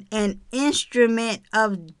an instrument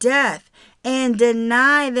of death, and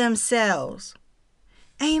deny themselves.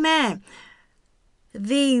 Amen.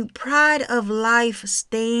 The pride of life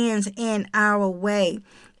stands in our way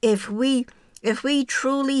if we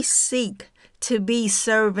truly seek to be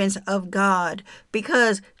servants of God,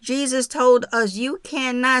 because Jesus told us you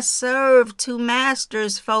cannot serve two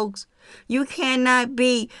masters, folks. You cannot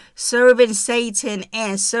be serving Satan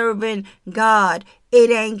and serving God.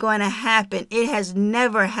 It ain't going to happen. It has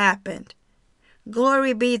never happened.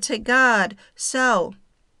 Glory be to God. So,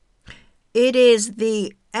 it is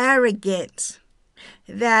the arrogance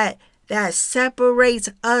that that separates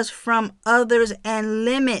us from others and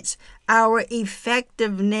limits our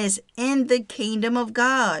effectiveness in the kingdom of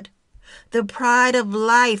God. The pride of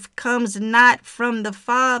life comes not from the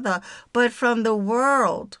Father, but from the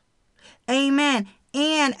world. Amen.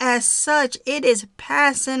 And as such, it is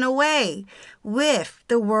passing away with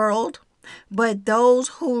the world. But those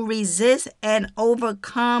who resist and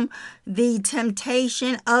overcome the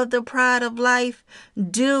temptation of the pride of life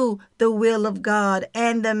do the will of God.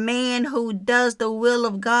 And the man who does the will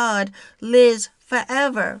of God lives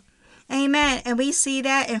forever. Amen. And we see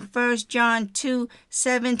that in 1 John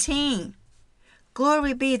 2:17.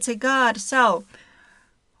 Glory be to God. So,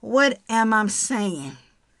 what am I saying?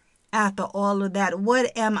 After all of that,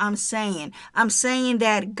 what am I saying? I'm saying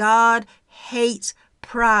that God hates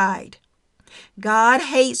pride. God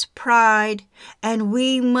hates pride, and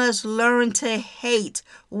we must learn to hate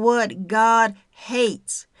what God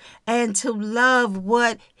hates and to love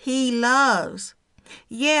what He loves.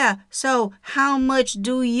 Yeah, so how much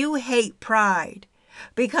do you hate pride?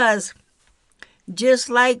 Because just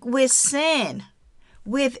like with sin,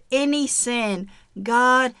 with any sin,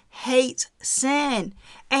 God hates sin.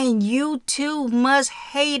 And you too must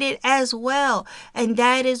hate it as well. And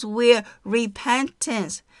that is where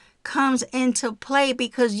repentance comes into play,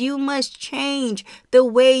 because you must change the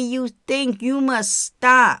way you think. You must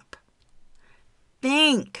stop,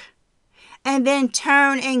 think, and then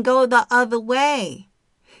turn and go the other way.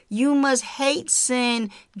 You must hate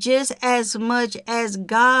sin just as much as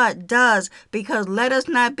God does, because let us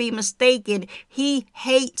not be mistaken, He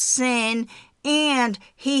hates sin and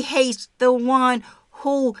He hates the one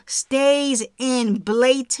who stays in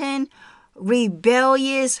blatant,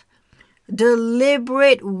 rebellious,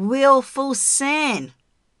 deliberate, willful sin.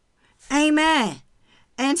 Amen.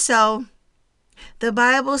 And so the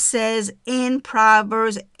Bible says in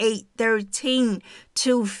Proverbs 8:13,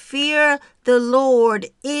 to fear the Lord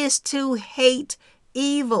is to hate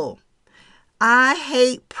evil. I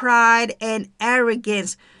hate pride and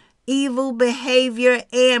arrogance, evil behavior,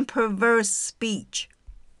 and perverse speech.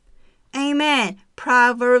 Amen.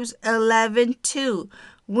 Proverbs 11:2.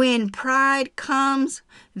 When pride comes,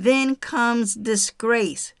 then comes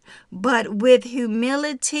disgrace, but with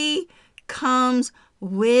humility comes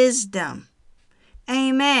wisdom.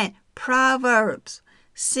 Amen. Proverbs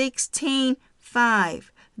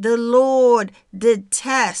 16:5. The Lord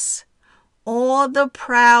detests all the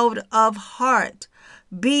proud of heart.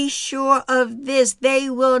 Be sure of this, they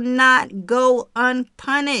will not go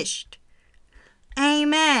unpunished.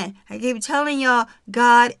 Amen. I keep telling y'all,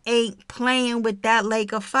 God ain't playing with that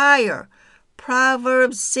lake of fire.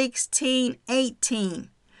 Proverbs 16:18.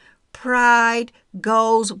 Pride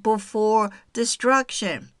goes before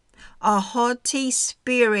destruction, a haughty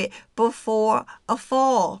spirit before a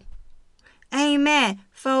fall. Amen.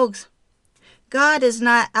 Folks, God is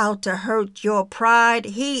not out to hurt your pride.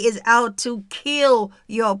 He is out to kill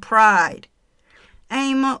your pride.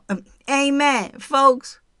 Amen. Amen.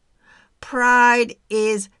 Folks, pride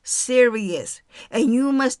is serious, and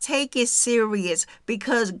you must take it serious,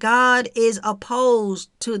 because God is opposed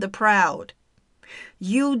to the proud.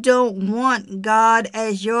 You don't want God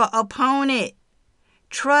as your opponent.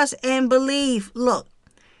 Trust and believe. Look,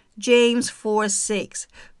 James 4:6.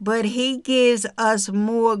 But He gives us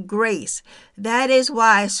more grace. That is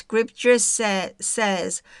why Scripture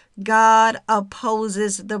says, God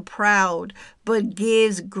opposes the proud, but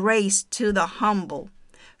gives grace to the humble.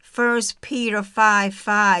 1 Peter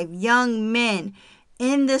 5:5. Young men,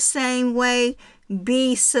 in the same way,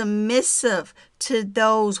 be submissive to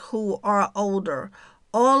those who are older.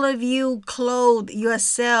 All of you clothe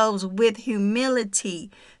yourselves with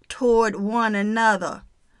humility toward one another,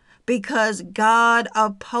 because God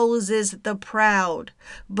opposes the proud,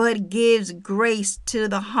 but gives grace to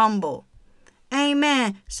the humble.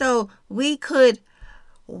 Amen. So we could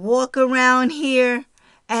walk around here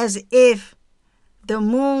as if the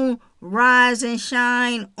moon rise and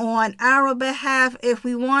shine on our behalf if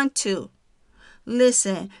we want to.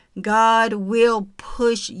 Listen, God will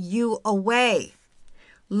push you away.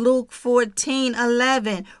 Luke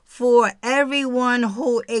 14:11. For everyone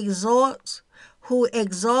who exalts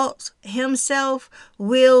himself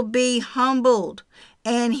will be humbled,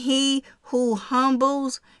 and he who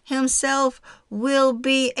humbles himself will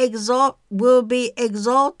be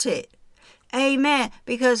exalted. Amen.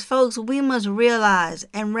 Because folks, we must realize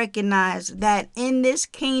and recognize that in this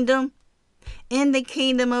kingdom, in the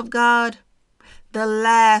kingdom of God, the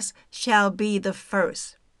last shall be the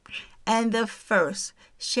first, and the first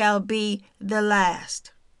shall be the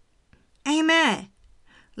last. Amen.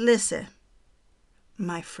 Listen,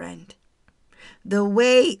 my friend, the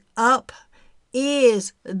way up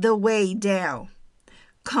is the way down.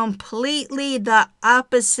 Completely the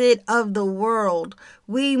opposite of the world.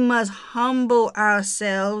 We must humble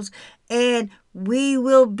ourselves and we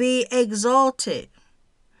will be exalted.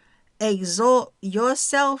 Exalt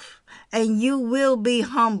yourself and you will be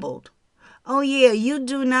humbled. Oh yeah, you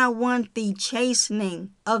do not want the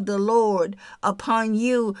chastening of the Lord upon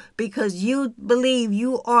you because you believe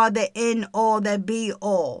you are the end all that be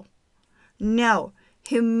all. No,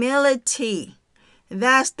 humility.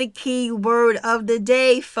 That's the key word of the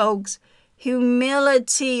day, folks.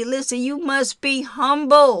 Humility. Listen, you must be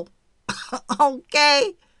humble.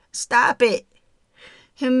 Okay? Stop it.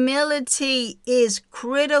 Humility is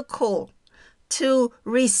critical to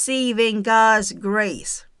receiving God's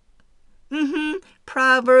grace.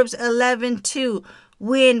 Proverbs 11:2.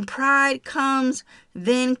 When pride comes,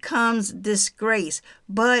 then comes disgrace,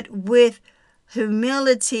 but with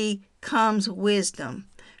humility comes wisdom.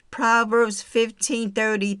 Proverbs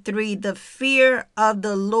 15:33. The fear of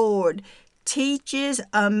the Lord teaches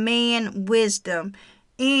a man wisdom,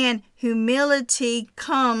 and humility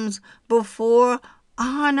comes before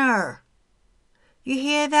honor. You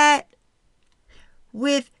hear that?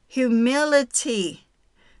 With humility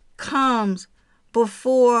comes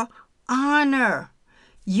before honor.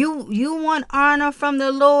 You want honor from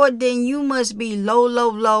the Lord, then you must be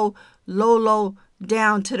low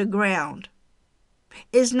down to the ground.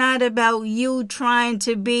 It's not about you trying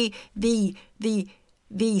to be the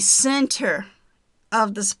center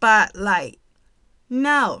of the spotlight.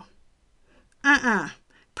 No.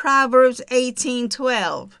 Proverbs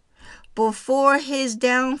 18:12. Before his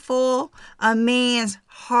downfall, a man's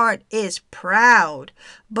heart is proud,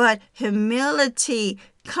 but humility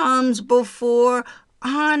comes before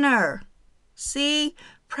honor. See?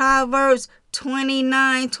 Proverbs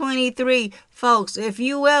 29:23. Folks, if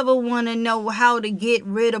you ever want to know how to get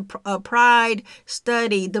rid of pride,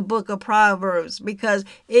 study the book of Proverbs because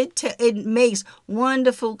it makes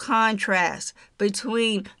wonderful contrast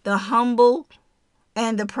between the humble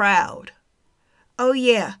and the proud. Oh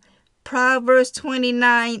yeah, Proverbs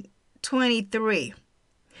 29:23.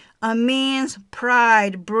 A man's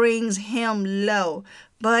pride brings him low,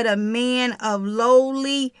 but a man of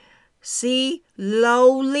lowly spirit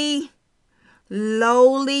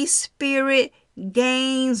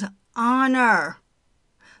gains honor.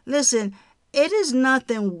 Listen, it is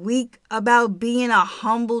nothing weak about being a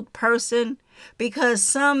humbled person because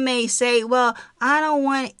some may say, well, I don't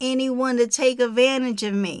want anyone to take advantage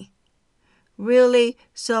of me. Really?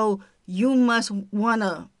 So you must want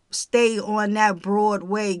to stay on that broad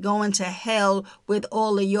way going to hell with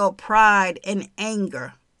all of your pride and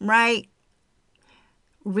anger, right?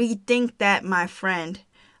 Rethink that, my friend.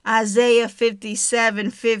 Isaiah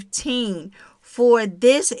 57:15. For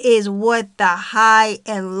this is what the high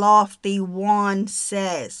and lofty one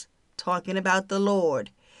says, talking about the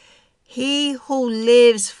Lord. He who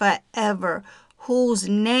lives forever, whose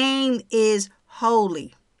name is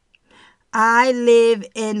holy. I live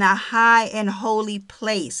in a high and holy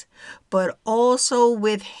place, but also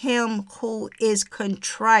with him who is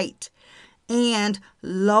contrite and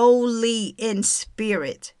lowly in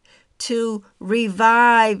spirit, to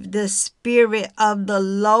revive the spirit of the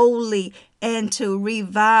lowly and to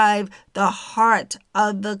revive the heart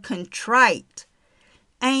of the contrite.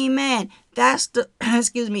 Amen. That's the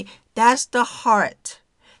that's the heart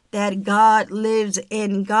that God lives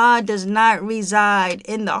in. God does not reside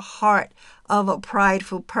in the heart of a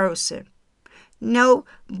prideful person. No,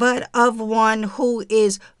 but of one who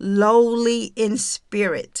is lowly in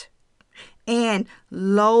spirit and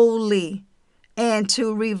lowly, and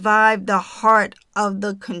to revive the heart of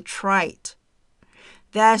the contrite.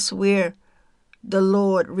 That's where the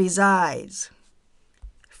Lord resides.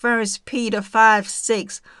 1 Peter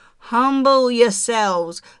 5:6. Humble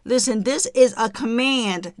yourselves. Listen, this is a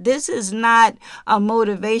command. This is not a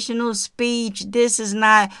motivational speech. This is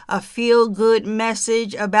not a feel-good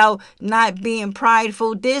message about not being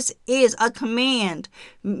prideful. This is a command,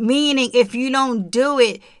 meaning if you don't do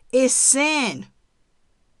it, it's sin.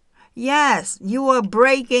 Yes, you are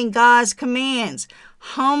breaking God's commands.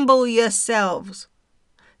 Humble yourselves,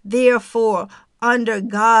 therefore, under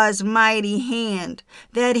God's mighty hand,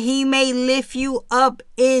 that he may lift you up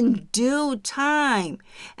in due time.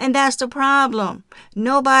 And that's the problem.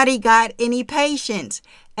 Nobody got any patience.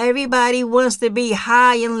 Everybody wants to be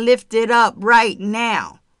high and lifted up right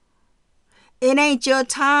now. It ain't your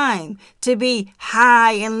time to be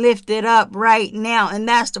high and lifted up right now. And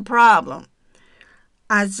that's the problem.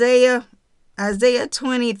 Isaiah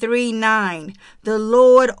 23:9. The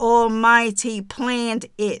Lord Almighty planned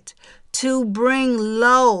it to bring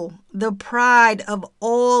low the pride of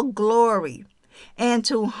all glory. and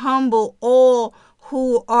to humble all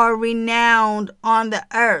who are renowned on the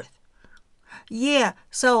earth. Yeah,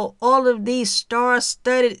 so all of these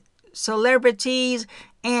star-studded celebrities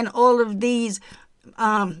and all of these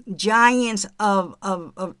giants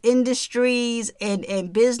of industries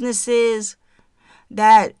and businesses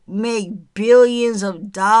that make billions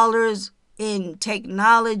of dollars in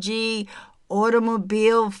technology,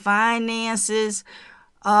 automobile finances,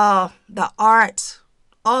 the arts,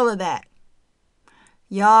 all of that.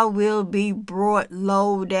 Y'all will be brought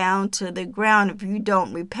low down to the ground if you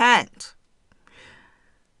don't repent.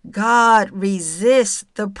 God resists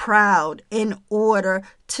the proud in order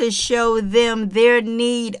to show them their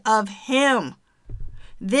need of Him.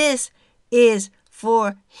 This is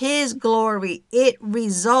for His glory. It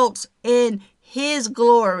results in His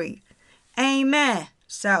glory. Amen.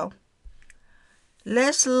 So,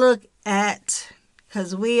 let's look at,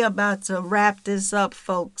 because we about to wrap this up,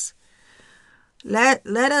 folks. Let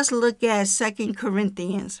us look at 2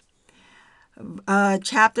 Corinthians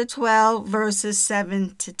chapter 12, verses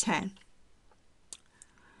 7 to 10.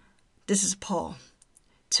 This is Paul.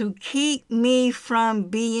 To keep me from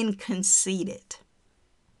being conceited.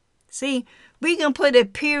 See, we can put a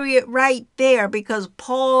period right there because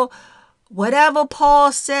Paul, whatever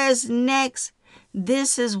Paul says next,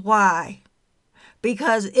 this is why.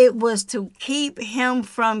 Because it was to keep him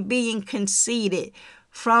from being conceited,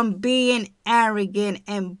 from being arrogant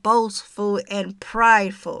and boastful and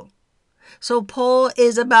prideful. So Paul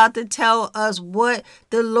is about to tell us what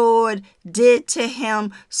the Lord did to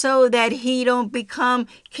him so that he don't become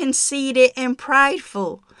conceited and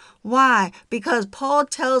prideful. Why? Because Paul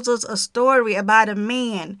tells us a story about a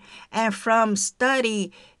man, and from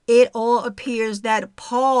study, it all appears that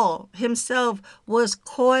Paul himself was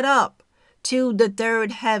caught up to the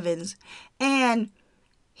third heavens, and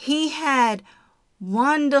he had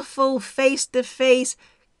wonderful face-to-face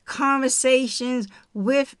conversations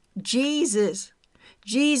with Jesus.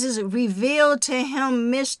 Jesus revealed to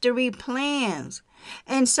him mystery plans.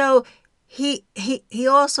 And so he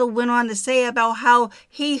also went on to say about how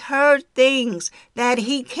he heard things that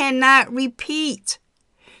he cannot repeat.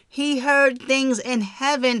 He heard things in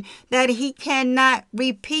heaven that he cannot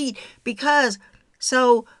repeat because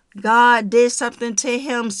so God did something to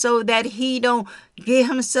him so that he don't get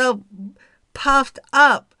himself puffed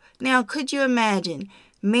up. Now, could you imagine?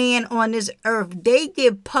 Man on this earth, they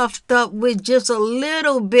get puffed up with just a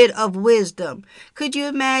little bit of wisdom. Could you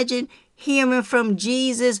imagine hearing from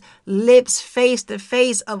Jesus' lips face to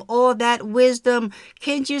face of all that wisdom?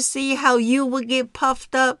 Can't you see how you would get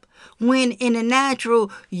puffed up? When in the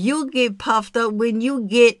natural, you get puffed up when you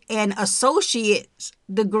get an associate's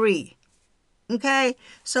degree. Okay?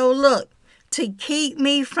 So look, to keep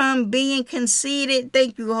me from being conceited,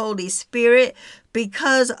 thank you, Holy Spirit,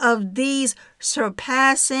 because of these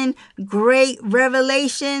surpassing great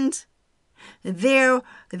revelations, there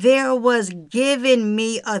was given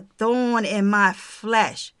me a thorn in my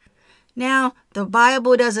flesh. Now, the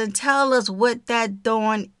Bible doesn't tell us what that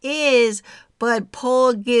thorn is, but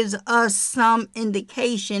Paul gives us some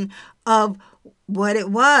indication of what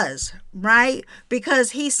it was, right?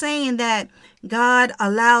 Because he's saying that God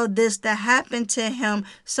allowed this to happen to him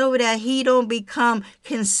so that he don't become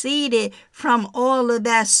conceited from all of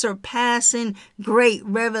that surpassing great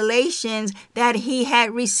revelations that he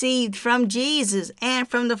had received from Jesus and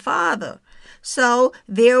from the Father. So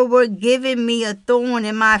there were given me a thorn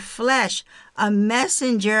in my flesh, a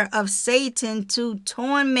messenger of Satan to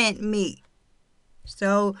torment me.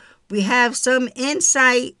 So we have some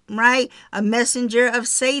insight, right? A messenger of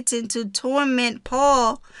Satan to torment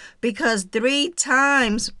Paul, because 3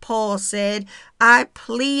 times Paul said, I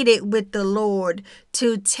pleaded with the Lord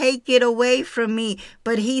to take it away from me.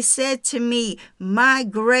 But he said to me, my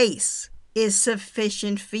grace is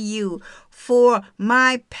sufficient for you, for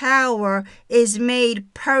my power is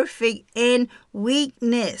made perfect in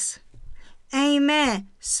weakness. Amen.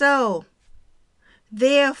 So,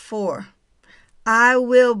 therefore, I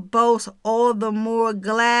will boast all the more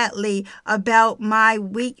gladly about my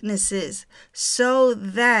weaknesses, so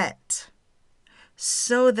that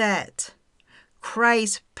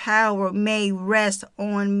Christ's power may rest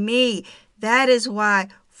on me. That is why,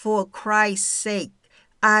 for Christ's sake,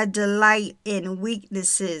 I delight in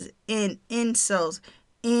weaknesses, in insults,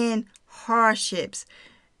 in hardships,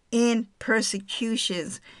 in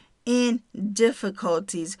persecutions, in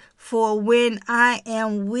difficulties. For when I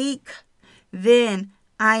am weak, then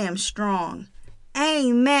I am strong.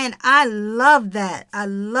 Amen. I love that. I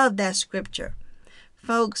love that scripture.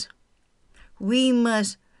 Folks, we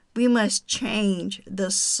must change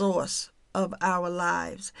the source of our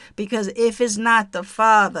lives. Because if it's not the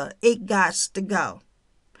Father, it got to go.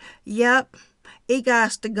 Yep, it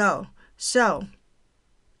got to go. So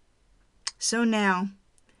now,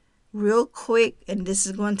 real quick, and this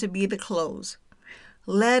is going to be the close.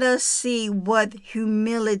 Let us see what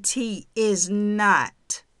humility is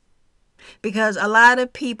not. Because a lot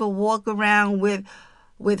of people walk around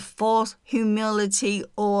with false humility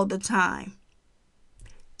all the time.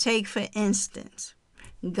 Take, for instance,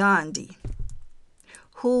 Gandhi,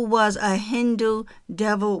 who was a Hindu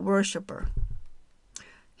devil worshiper.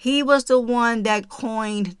 He was the one that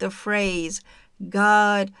coined the phrase,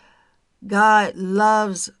 God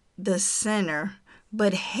loves the sinner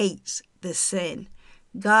but hates the sin.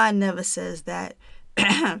 God never says that.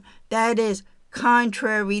 That is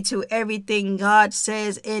contrary to everything God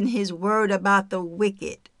says in his word about the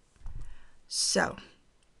wicked. So,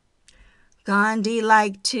 Gandhi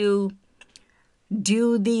liked to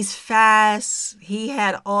do these fasts. He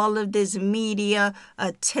had all of this media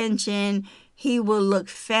attention. He would look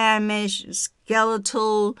famished,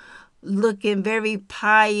 skeletal, looking very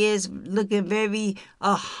pious, looking very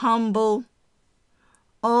humble.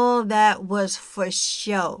 All that was for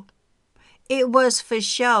show. It was for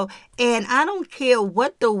show. And I don't care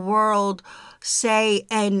what the world say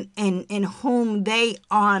and whom they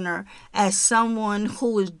honor as someone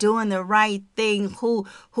who is doing the right thing,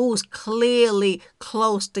 who's clearly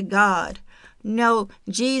close to God. No,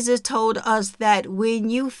 Jesus told us that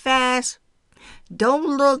when you fast,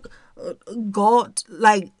 don't look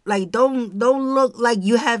don't look like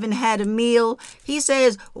you haven't had a meal. He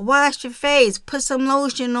says, wash your face, put some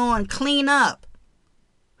lotion on, clean up.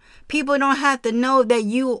 People don't have to know that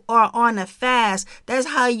you are on a fast. That's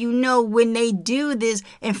how you know when they do this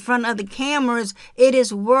in front of the cameras, it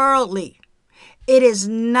is worldly. It is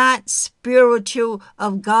not spiritual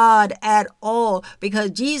of God at all, because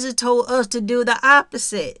Jesus told us to do the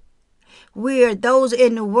opposite. Where those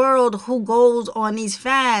in the world who goes on these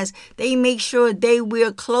fasts, they make sure they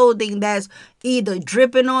wear clothing that's either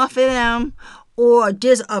dripping off of them or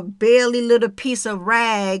just a barely little piece of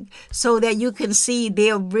rag so that you can see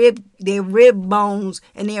their rib bones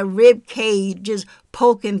and their rib cage just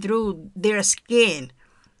poking through their skin.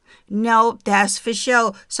 No, that's for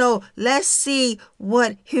sure. So let's see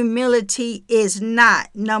what humility is not.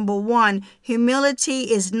 Number one, humility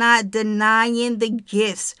is not denying the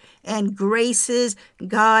gifts and graces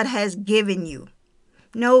God has given you.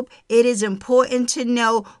 Nope, it is important to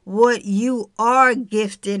know what you are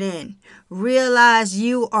gifted in. Realize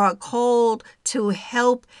you are called to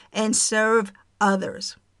help and serve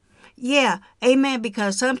others. Yeah, amen,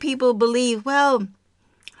 because some people believe, well,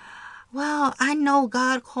 I know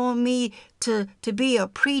God called me to be a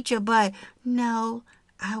preacher, but no,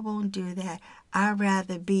 I won't do that. I'd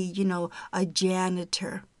rather be, a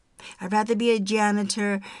janitor. I'd rather be a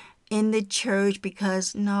janitor in the church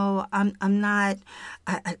because no, I'm not,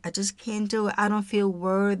 I just can't do it. I don't feel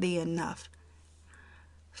worthy enough.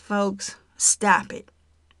 Folks, stop it.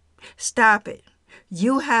 Stop it.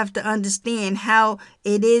 You have to understand how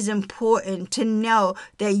it is important to know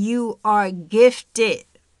that you are gifted.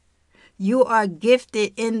 You are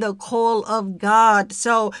gifted in the call of God.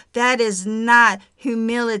 So that is not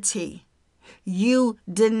humility. You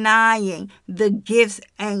denying the gifts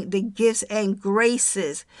and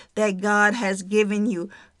graces that God has given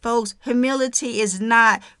you. Folks, humility is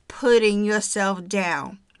not putting yourself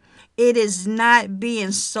down. It is not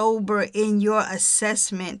being sober in your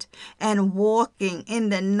assessment and walking in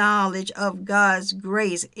the knowledge of God's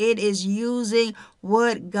grace. It is using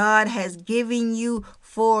what God has given you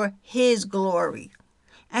for His glory.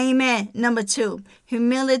 Amen. Number two,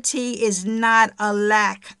 humility is not a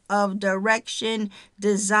lack of direction,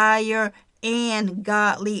 desire, and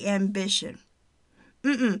godly ambition.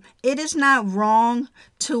 It is not wrong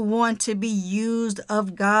to want to be used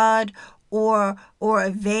of God or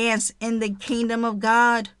advance in the kingdom of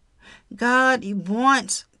God. God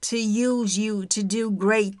wants to use you to do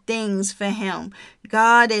great things for Him.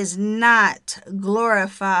 God is not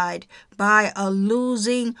glorified by a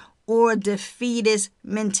losing or defeatist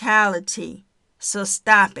mentality. So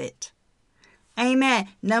stop it. Amen.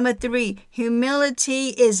 Number three, humility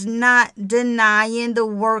is not denying the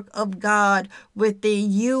work of God within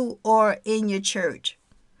you or in your church.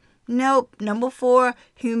 Nope. Number four,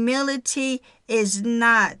 humility is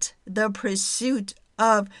not the pursuit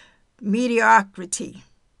of mediocrity.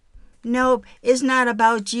 Nope, it's not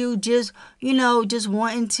about you just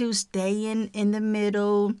wanting to stay in the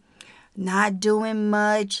middle, not doing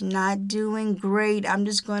much, not doing great. I'm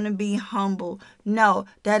just going to be humble. No,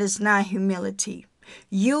 that is not humility.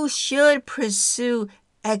 You should pursue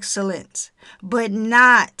excellence, but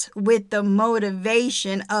not with the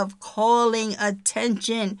motivation of calling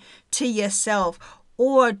attention to yourself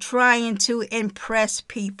or trying to impress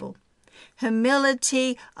people.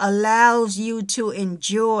 Humility allows you to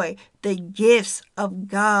enjoy the gifts of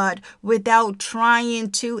God without trying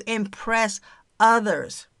to impress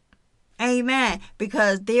others. Amen.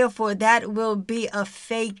 Because therefore that will be a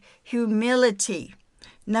fake humility.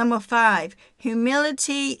 Number 5,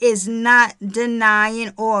 humility is not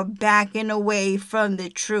denying or backing away from the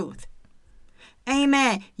truth.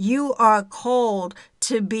 Amen. You are called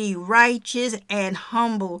to be righteous and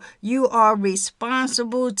humble. You are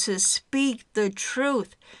responsible to speak the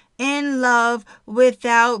truth in love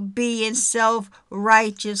without being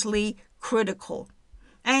self-righteously critical.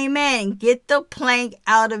 Amen. Get the plank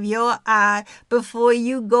out of your eye before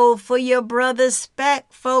you go for your brother's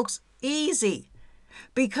speck, folks. Easy.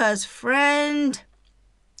 Because, friend,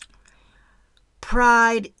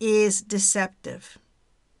 pride is deceptive.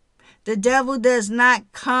 The devil does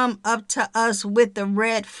not come up to us with the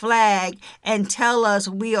red flag and tell us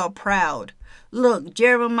we are proud. Look,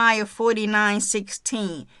 Jeremiah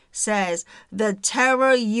 49:16 says, "The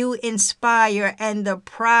terror you inspire and the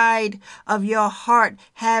pride of your heart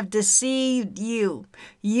have deceived you,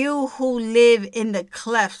 you who live in the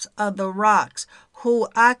clefts of the rocks, who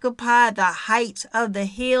occupy the heights of the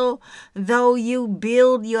hill, though you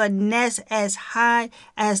build your nest as high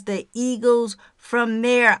as the eagles, from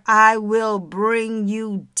there I will bring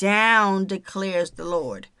you down, declares the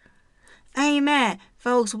Lord." Amen.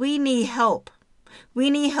 Folks, we need help. We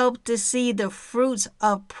need help to see the fruits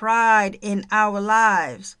of pride in our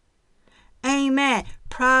lives. Amen.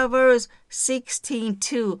 Proverbs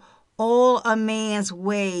 16:2. All a man's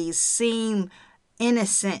ways seem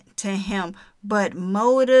innocent to him, but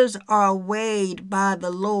motives are weighed by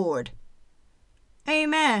the Lord.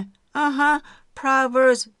 Amen.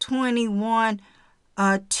 Proverbs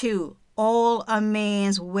 21:2. All a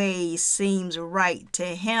man's ways seems right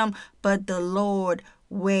to him, but the Lord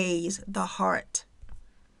weighs the heart.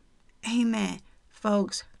 Amen.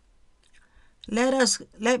 Folks,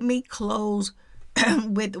 let me close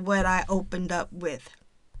with what I opened up with,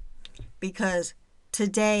 because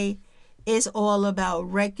today is all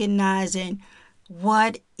about recognizing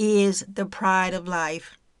what is the pride of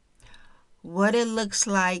life, what it looks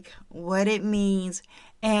like, what it means,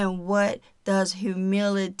 and what does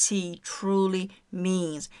humility truly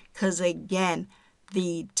means. Because again,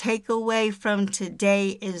 the takeaway from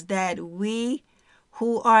today is that we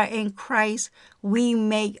who are in Christ, we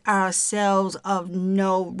make ourselves of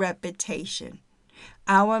no reputation.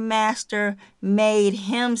 Our Master made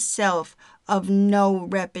himself of no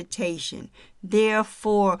reputation.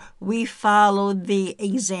 Therefore, we follow the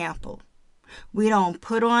example. We don't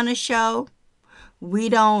put on a show. We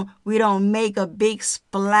don't make a big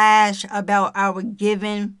splash about our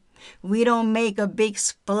giving. We don't make a big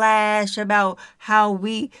splash about how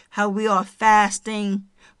we are fasting.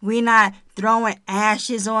 We're not throwing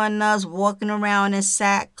ashes on us, walking around in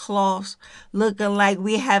sackcloth, looking like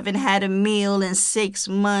we haven't had a meal in 6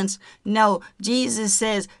 months. No, Jesus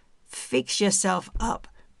says, fix yourself up.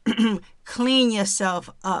 Clean yourself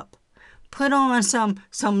up. Put on some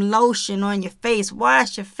lotion on your face.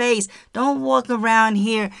 Wash your face. Don't walk around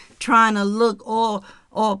here trying to look all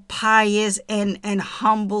pious and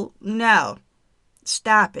humble. No.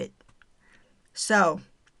 Stop it. So,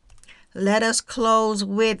 let us close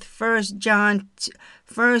with 1 John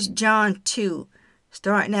 2,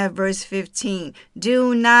 starting at verse 15.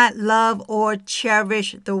 Do not love or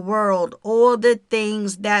cherish the world or the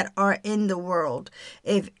things that are in the world.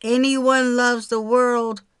 If anyone loves the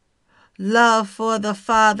world, love for the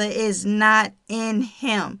Father is not in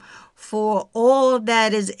him. For all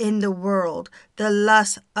that is in the world, the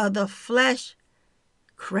lust of the flesh,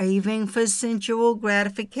 craving for sensual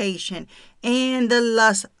gratification, and the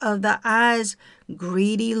lust of the eyes,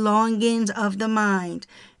 greedy longings of the mind,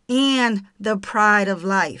 and the pride of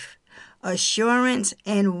life, assurance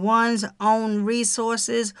in one's own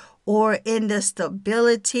resources or in the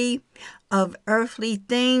stability of earthly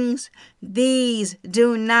things, these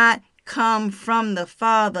do not come from the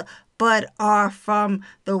Father, but are from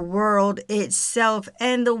the world itself.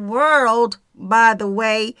 And the world, by the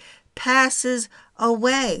way, passes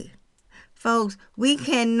away. Folks, we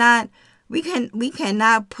cannot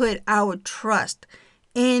put our trust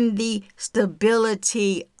in the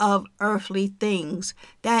stability of earthly things.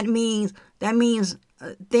 That means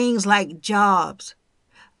things like jobs,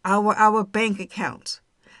 our bank accounts,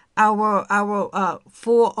 our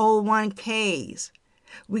 401ks,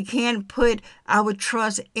 We can't put our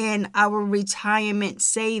trust in our retirement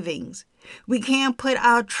savings. We can't put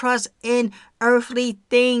our trust in earthly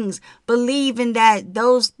things, believing that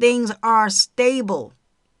those things are stable.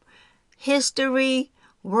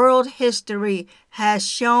 World history has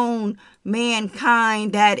shown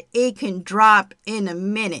mankind that it can drop in a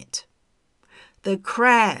minute. The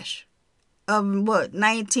crash of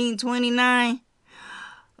 1929?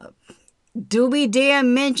 Do we dare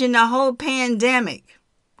mention the whole pandemic,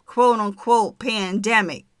 quote unquote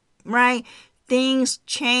pandemic, right? Things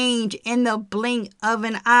change in the blink of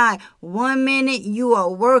an eye. 1 minute you are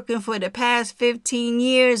working for the past 15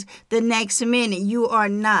 years, the next minute you are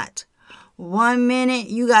not. 1 minute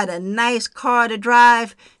you got a nice car to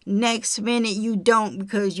drive, next minute you don't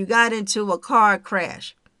because you got into a car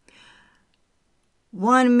crash.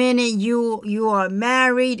 1 minute you are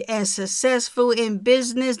married and successful in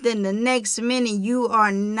business, then the next minute you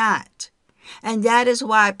are not. And that is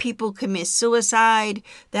why people commit suicide.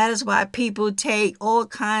 That is why people take all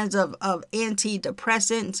kinds of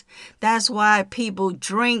antidepressants. That's why people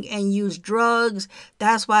drink and use drugs.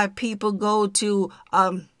 That's why people go to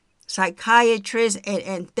psychiatrists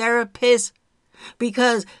and therapists.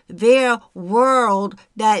 Because their world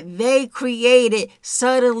that they created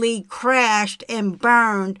suddenly crashed and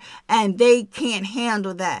burned, and they can't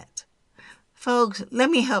handle that. Folks, let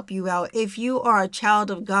me help you out. If you are a child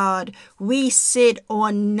of God, we sit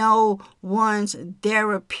on no one's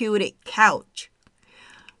therapeutic couch.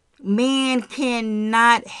 Man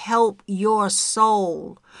cannot help your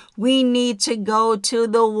soul. We need to go to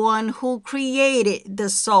the one who created the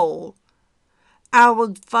soul,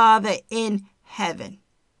 our Father in heaven.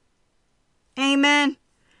 Amen.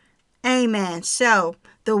 Amen. So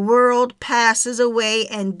the world passes away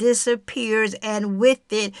and disappears, and with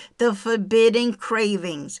it the forbidden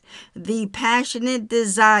cravings, the passionate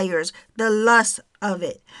desires, the lust of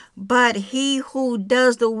it. But he who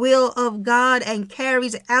does the will of God and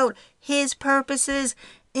carries out his purposes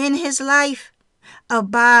in his life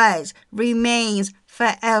abides, remains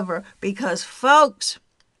forever. Because folks,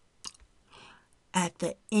 at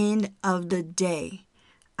the end of the day,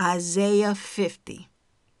 Isaiah 50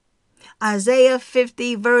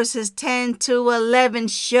 verses 10 to 11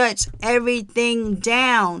 shuts everything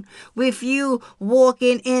down. With you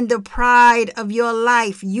walking in the pride of your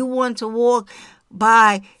life, you want to walk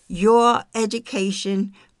by your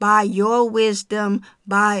education, by your wisdom,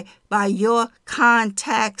 by your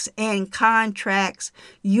contacts and contracts.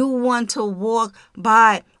 You want to walk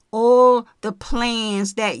by all the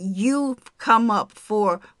plans that you came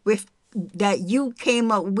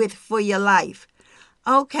up with for your life.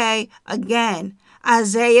 Okay, again,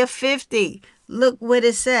 Isaiah 50. Look what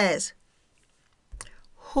it says.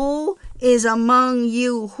 Who is among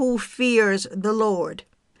you who fears the Lord,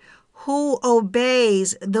 who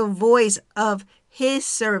obeys the voice of his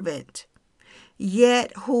servant,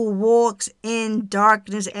 yet who walks in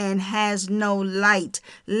darkness and has no light?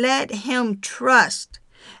 Let him trust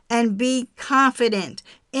and be confident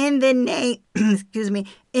in the name,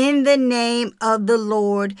 in the name of the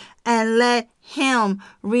Lord, and let him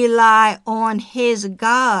rely on his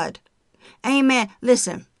God. Amen.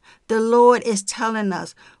 Listen, the Lord is telling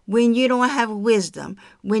us, when you don't have wisdom,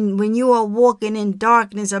 when you are walking in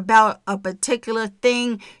darkness about a particular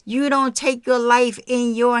thing, you don't take your life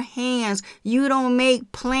in your hands. You don't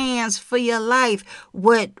make plans for your life.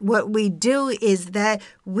 What we do is that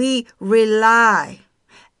we rely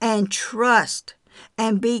and trust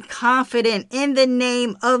and be confident in the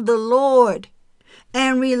name of the Lord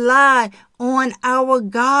and rely on our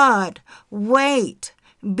God. Wait.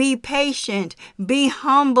 Be patient. Be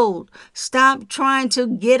humbled. Stop trying to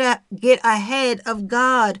get ahead of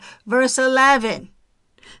God. Verse 11.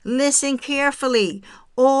 Listen carefully,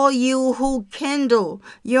 all you who kindle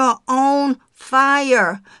your own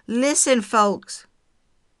fire. Listen, folks.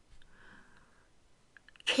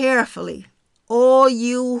 Carefully. All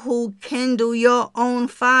you who kindle your own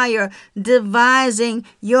fire, devising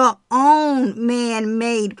your own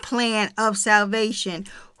man-made plan of salvation,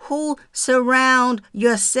 who surround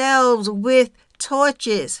yourselves with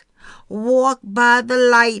torches, walk by the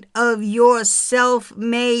light of your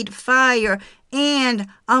self-made fire, and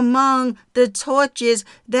among the torches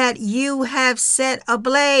that you have set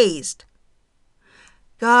ablaze.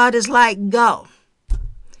 God is like, go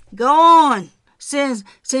on. since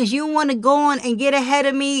you want to go on and get ahead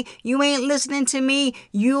of me, you ain't listening to me.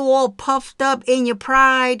 You all puffed up in your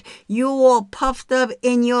pride. You all puffed up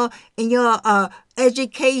in your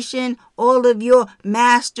education, all of your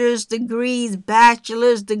master's degrees,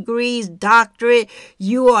 bachelor's degrees, doctorate.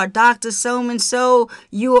 You are Dr. So-and-so.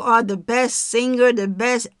 You are the best singer, the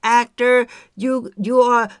best actor. You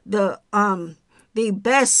are the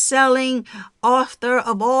best-selling author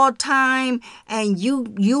of all time, and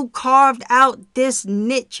you carved out this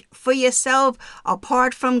niche for yourself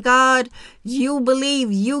apart from God. You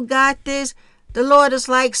believe you got this. The Lord is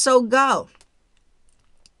like, so go.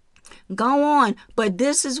 Go on, but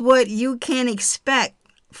this is what you can expect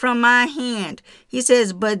from my hand. He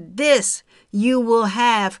says, but this you will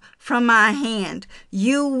have from my hand.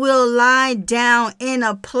 You will lie down in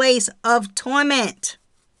a place of torment.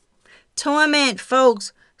 Torment,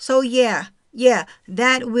 folks. So yeah,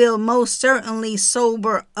 that will most certainly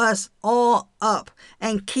sober us all up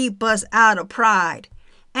and keep us out of pride.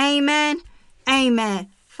 Amen. Amen.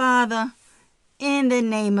 Father, in the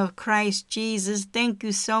name of Christ Jesus, thank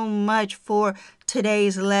you so much for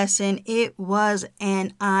today's lesson. It was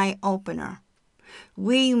an eye-opener.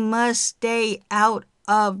 We must stay out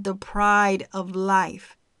of the pride of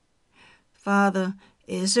life. Father,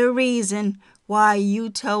 is a reason why you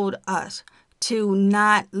told us to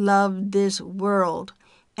not love this world.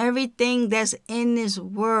 Everything that's in this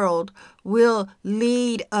world will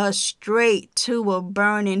lead us straight to a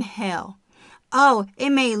burning hell. Oh, it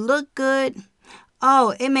may look good.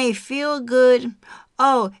 Oh, it may feel good.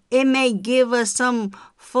 Oh, it may give us some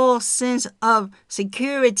false sense of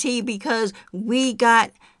security because we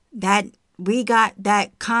got that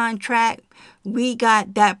contract. We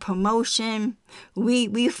got that promotion.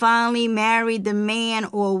 We finally married the man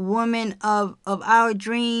or woman of our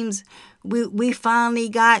dreams. We finally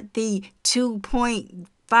got the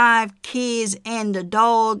 2.5 kids and the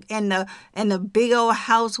dog and the big old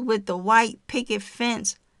house with the white picket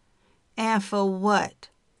fence. And for what?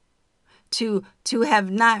 To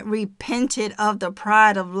have not repented of the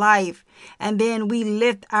pride of life, and then we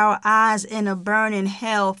lift our eyes in a burning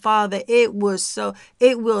hell. Father, it will so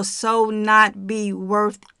not be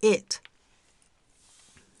worth it.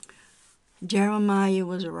 Jeremiah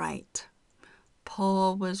was right.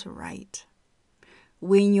 Paul was right.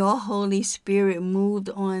 When your Holy Spirit moved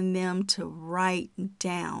on them to write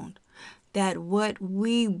down that what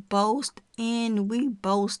we boast in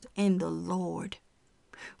the Lord.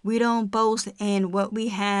 We don't boast in what we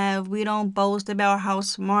have. We don't boast about how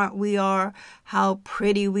smart we are, how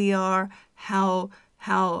pretty we are, how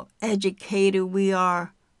educated we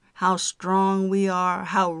are, how strong we are,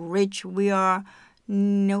 how rich we are.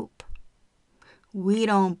 Nope. We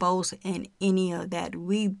don't boast in any of that.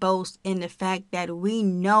 We boast in the fact that we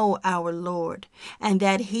know our Lord and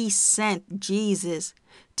that He sent Jesus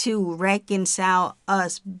to reconcile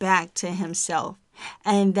us back to Himself.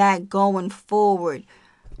 And that going forward,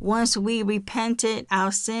 once we repented,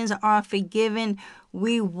 our sins are forgiven.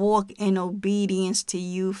 We walk in obedience to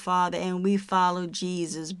you, Father, and we follow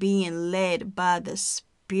Jesus, being led by the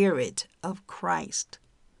Spirit of Christ.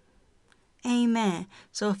 Amen.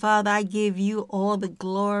 So, Father, I give you all the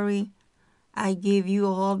glory. I give you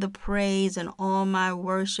all the praise and all my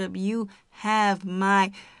worship. You have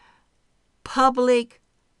my public,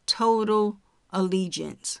 total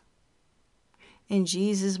allegiance. In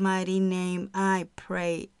Jesus' mighty name, I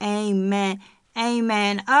pray. Amen.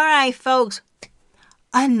 Amen. All right, folks.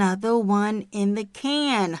 Another one in the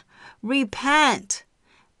can. Repent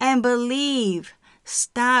and believe.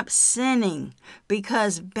 Stop sinning,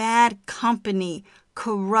 because bad company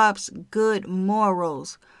corrupts good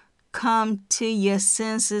morals. Come to your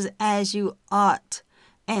senses as you ought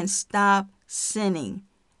and stop sinning.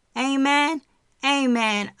 Amen.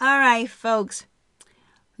 Amen. All right, folks.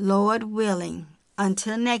 Lord willing,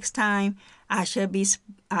 until next time, I shall be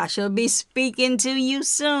speaking to you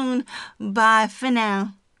soon. Bye for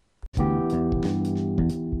now.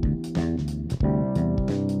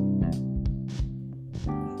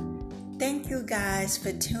 Thank you guys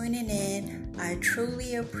for tuning in. I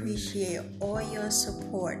truly appreciate all your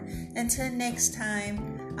support. Until next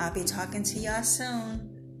time, I'll be talking to y'all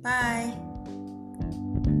soon. Bye.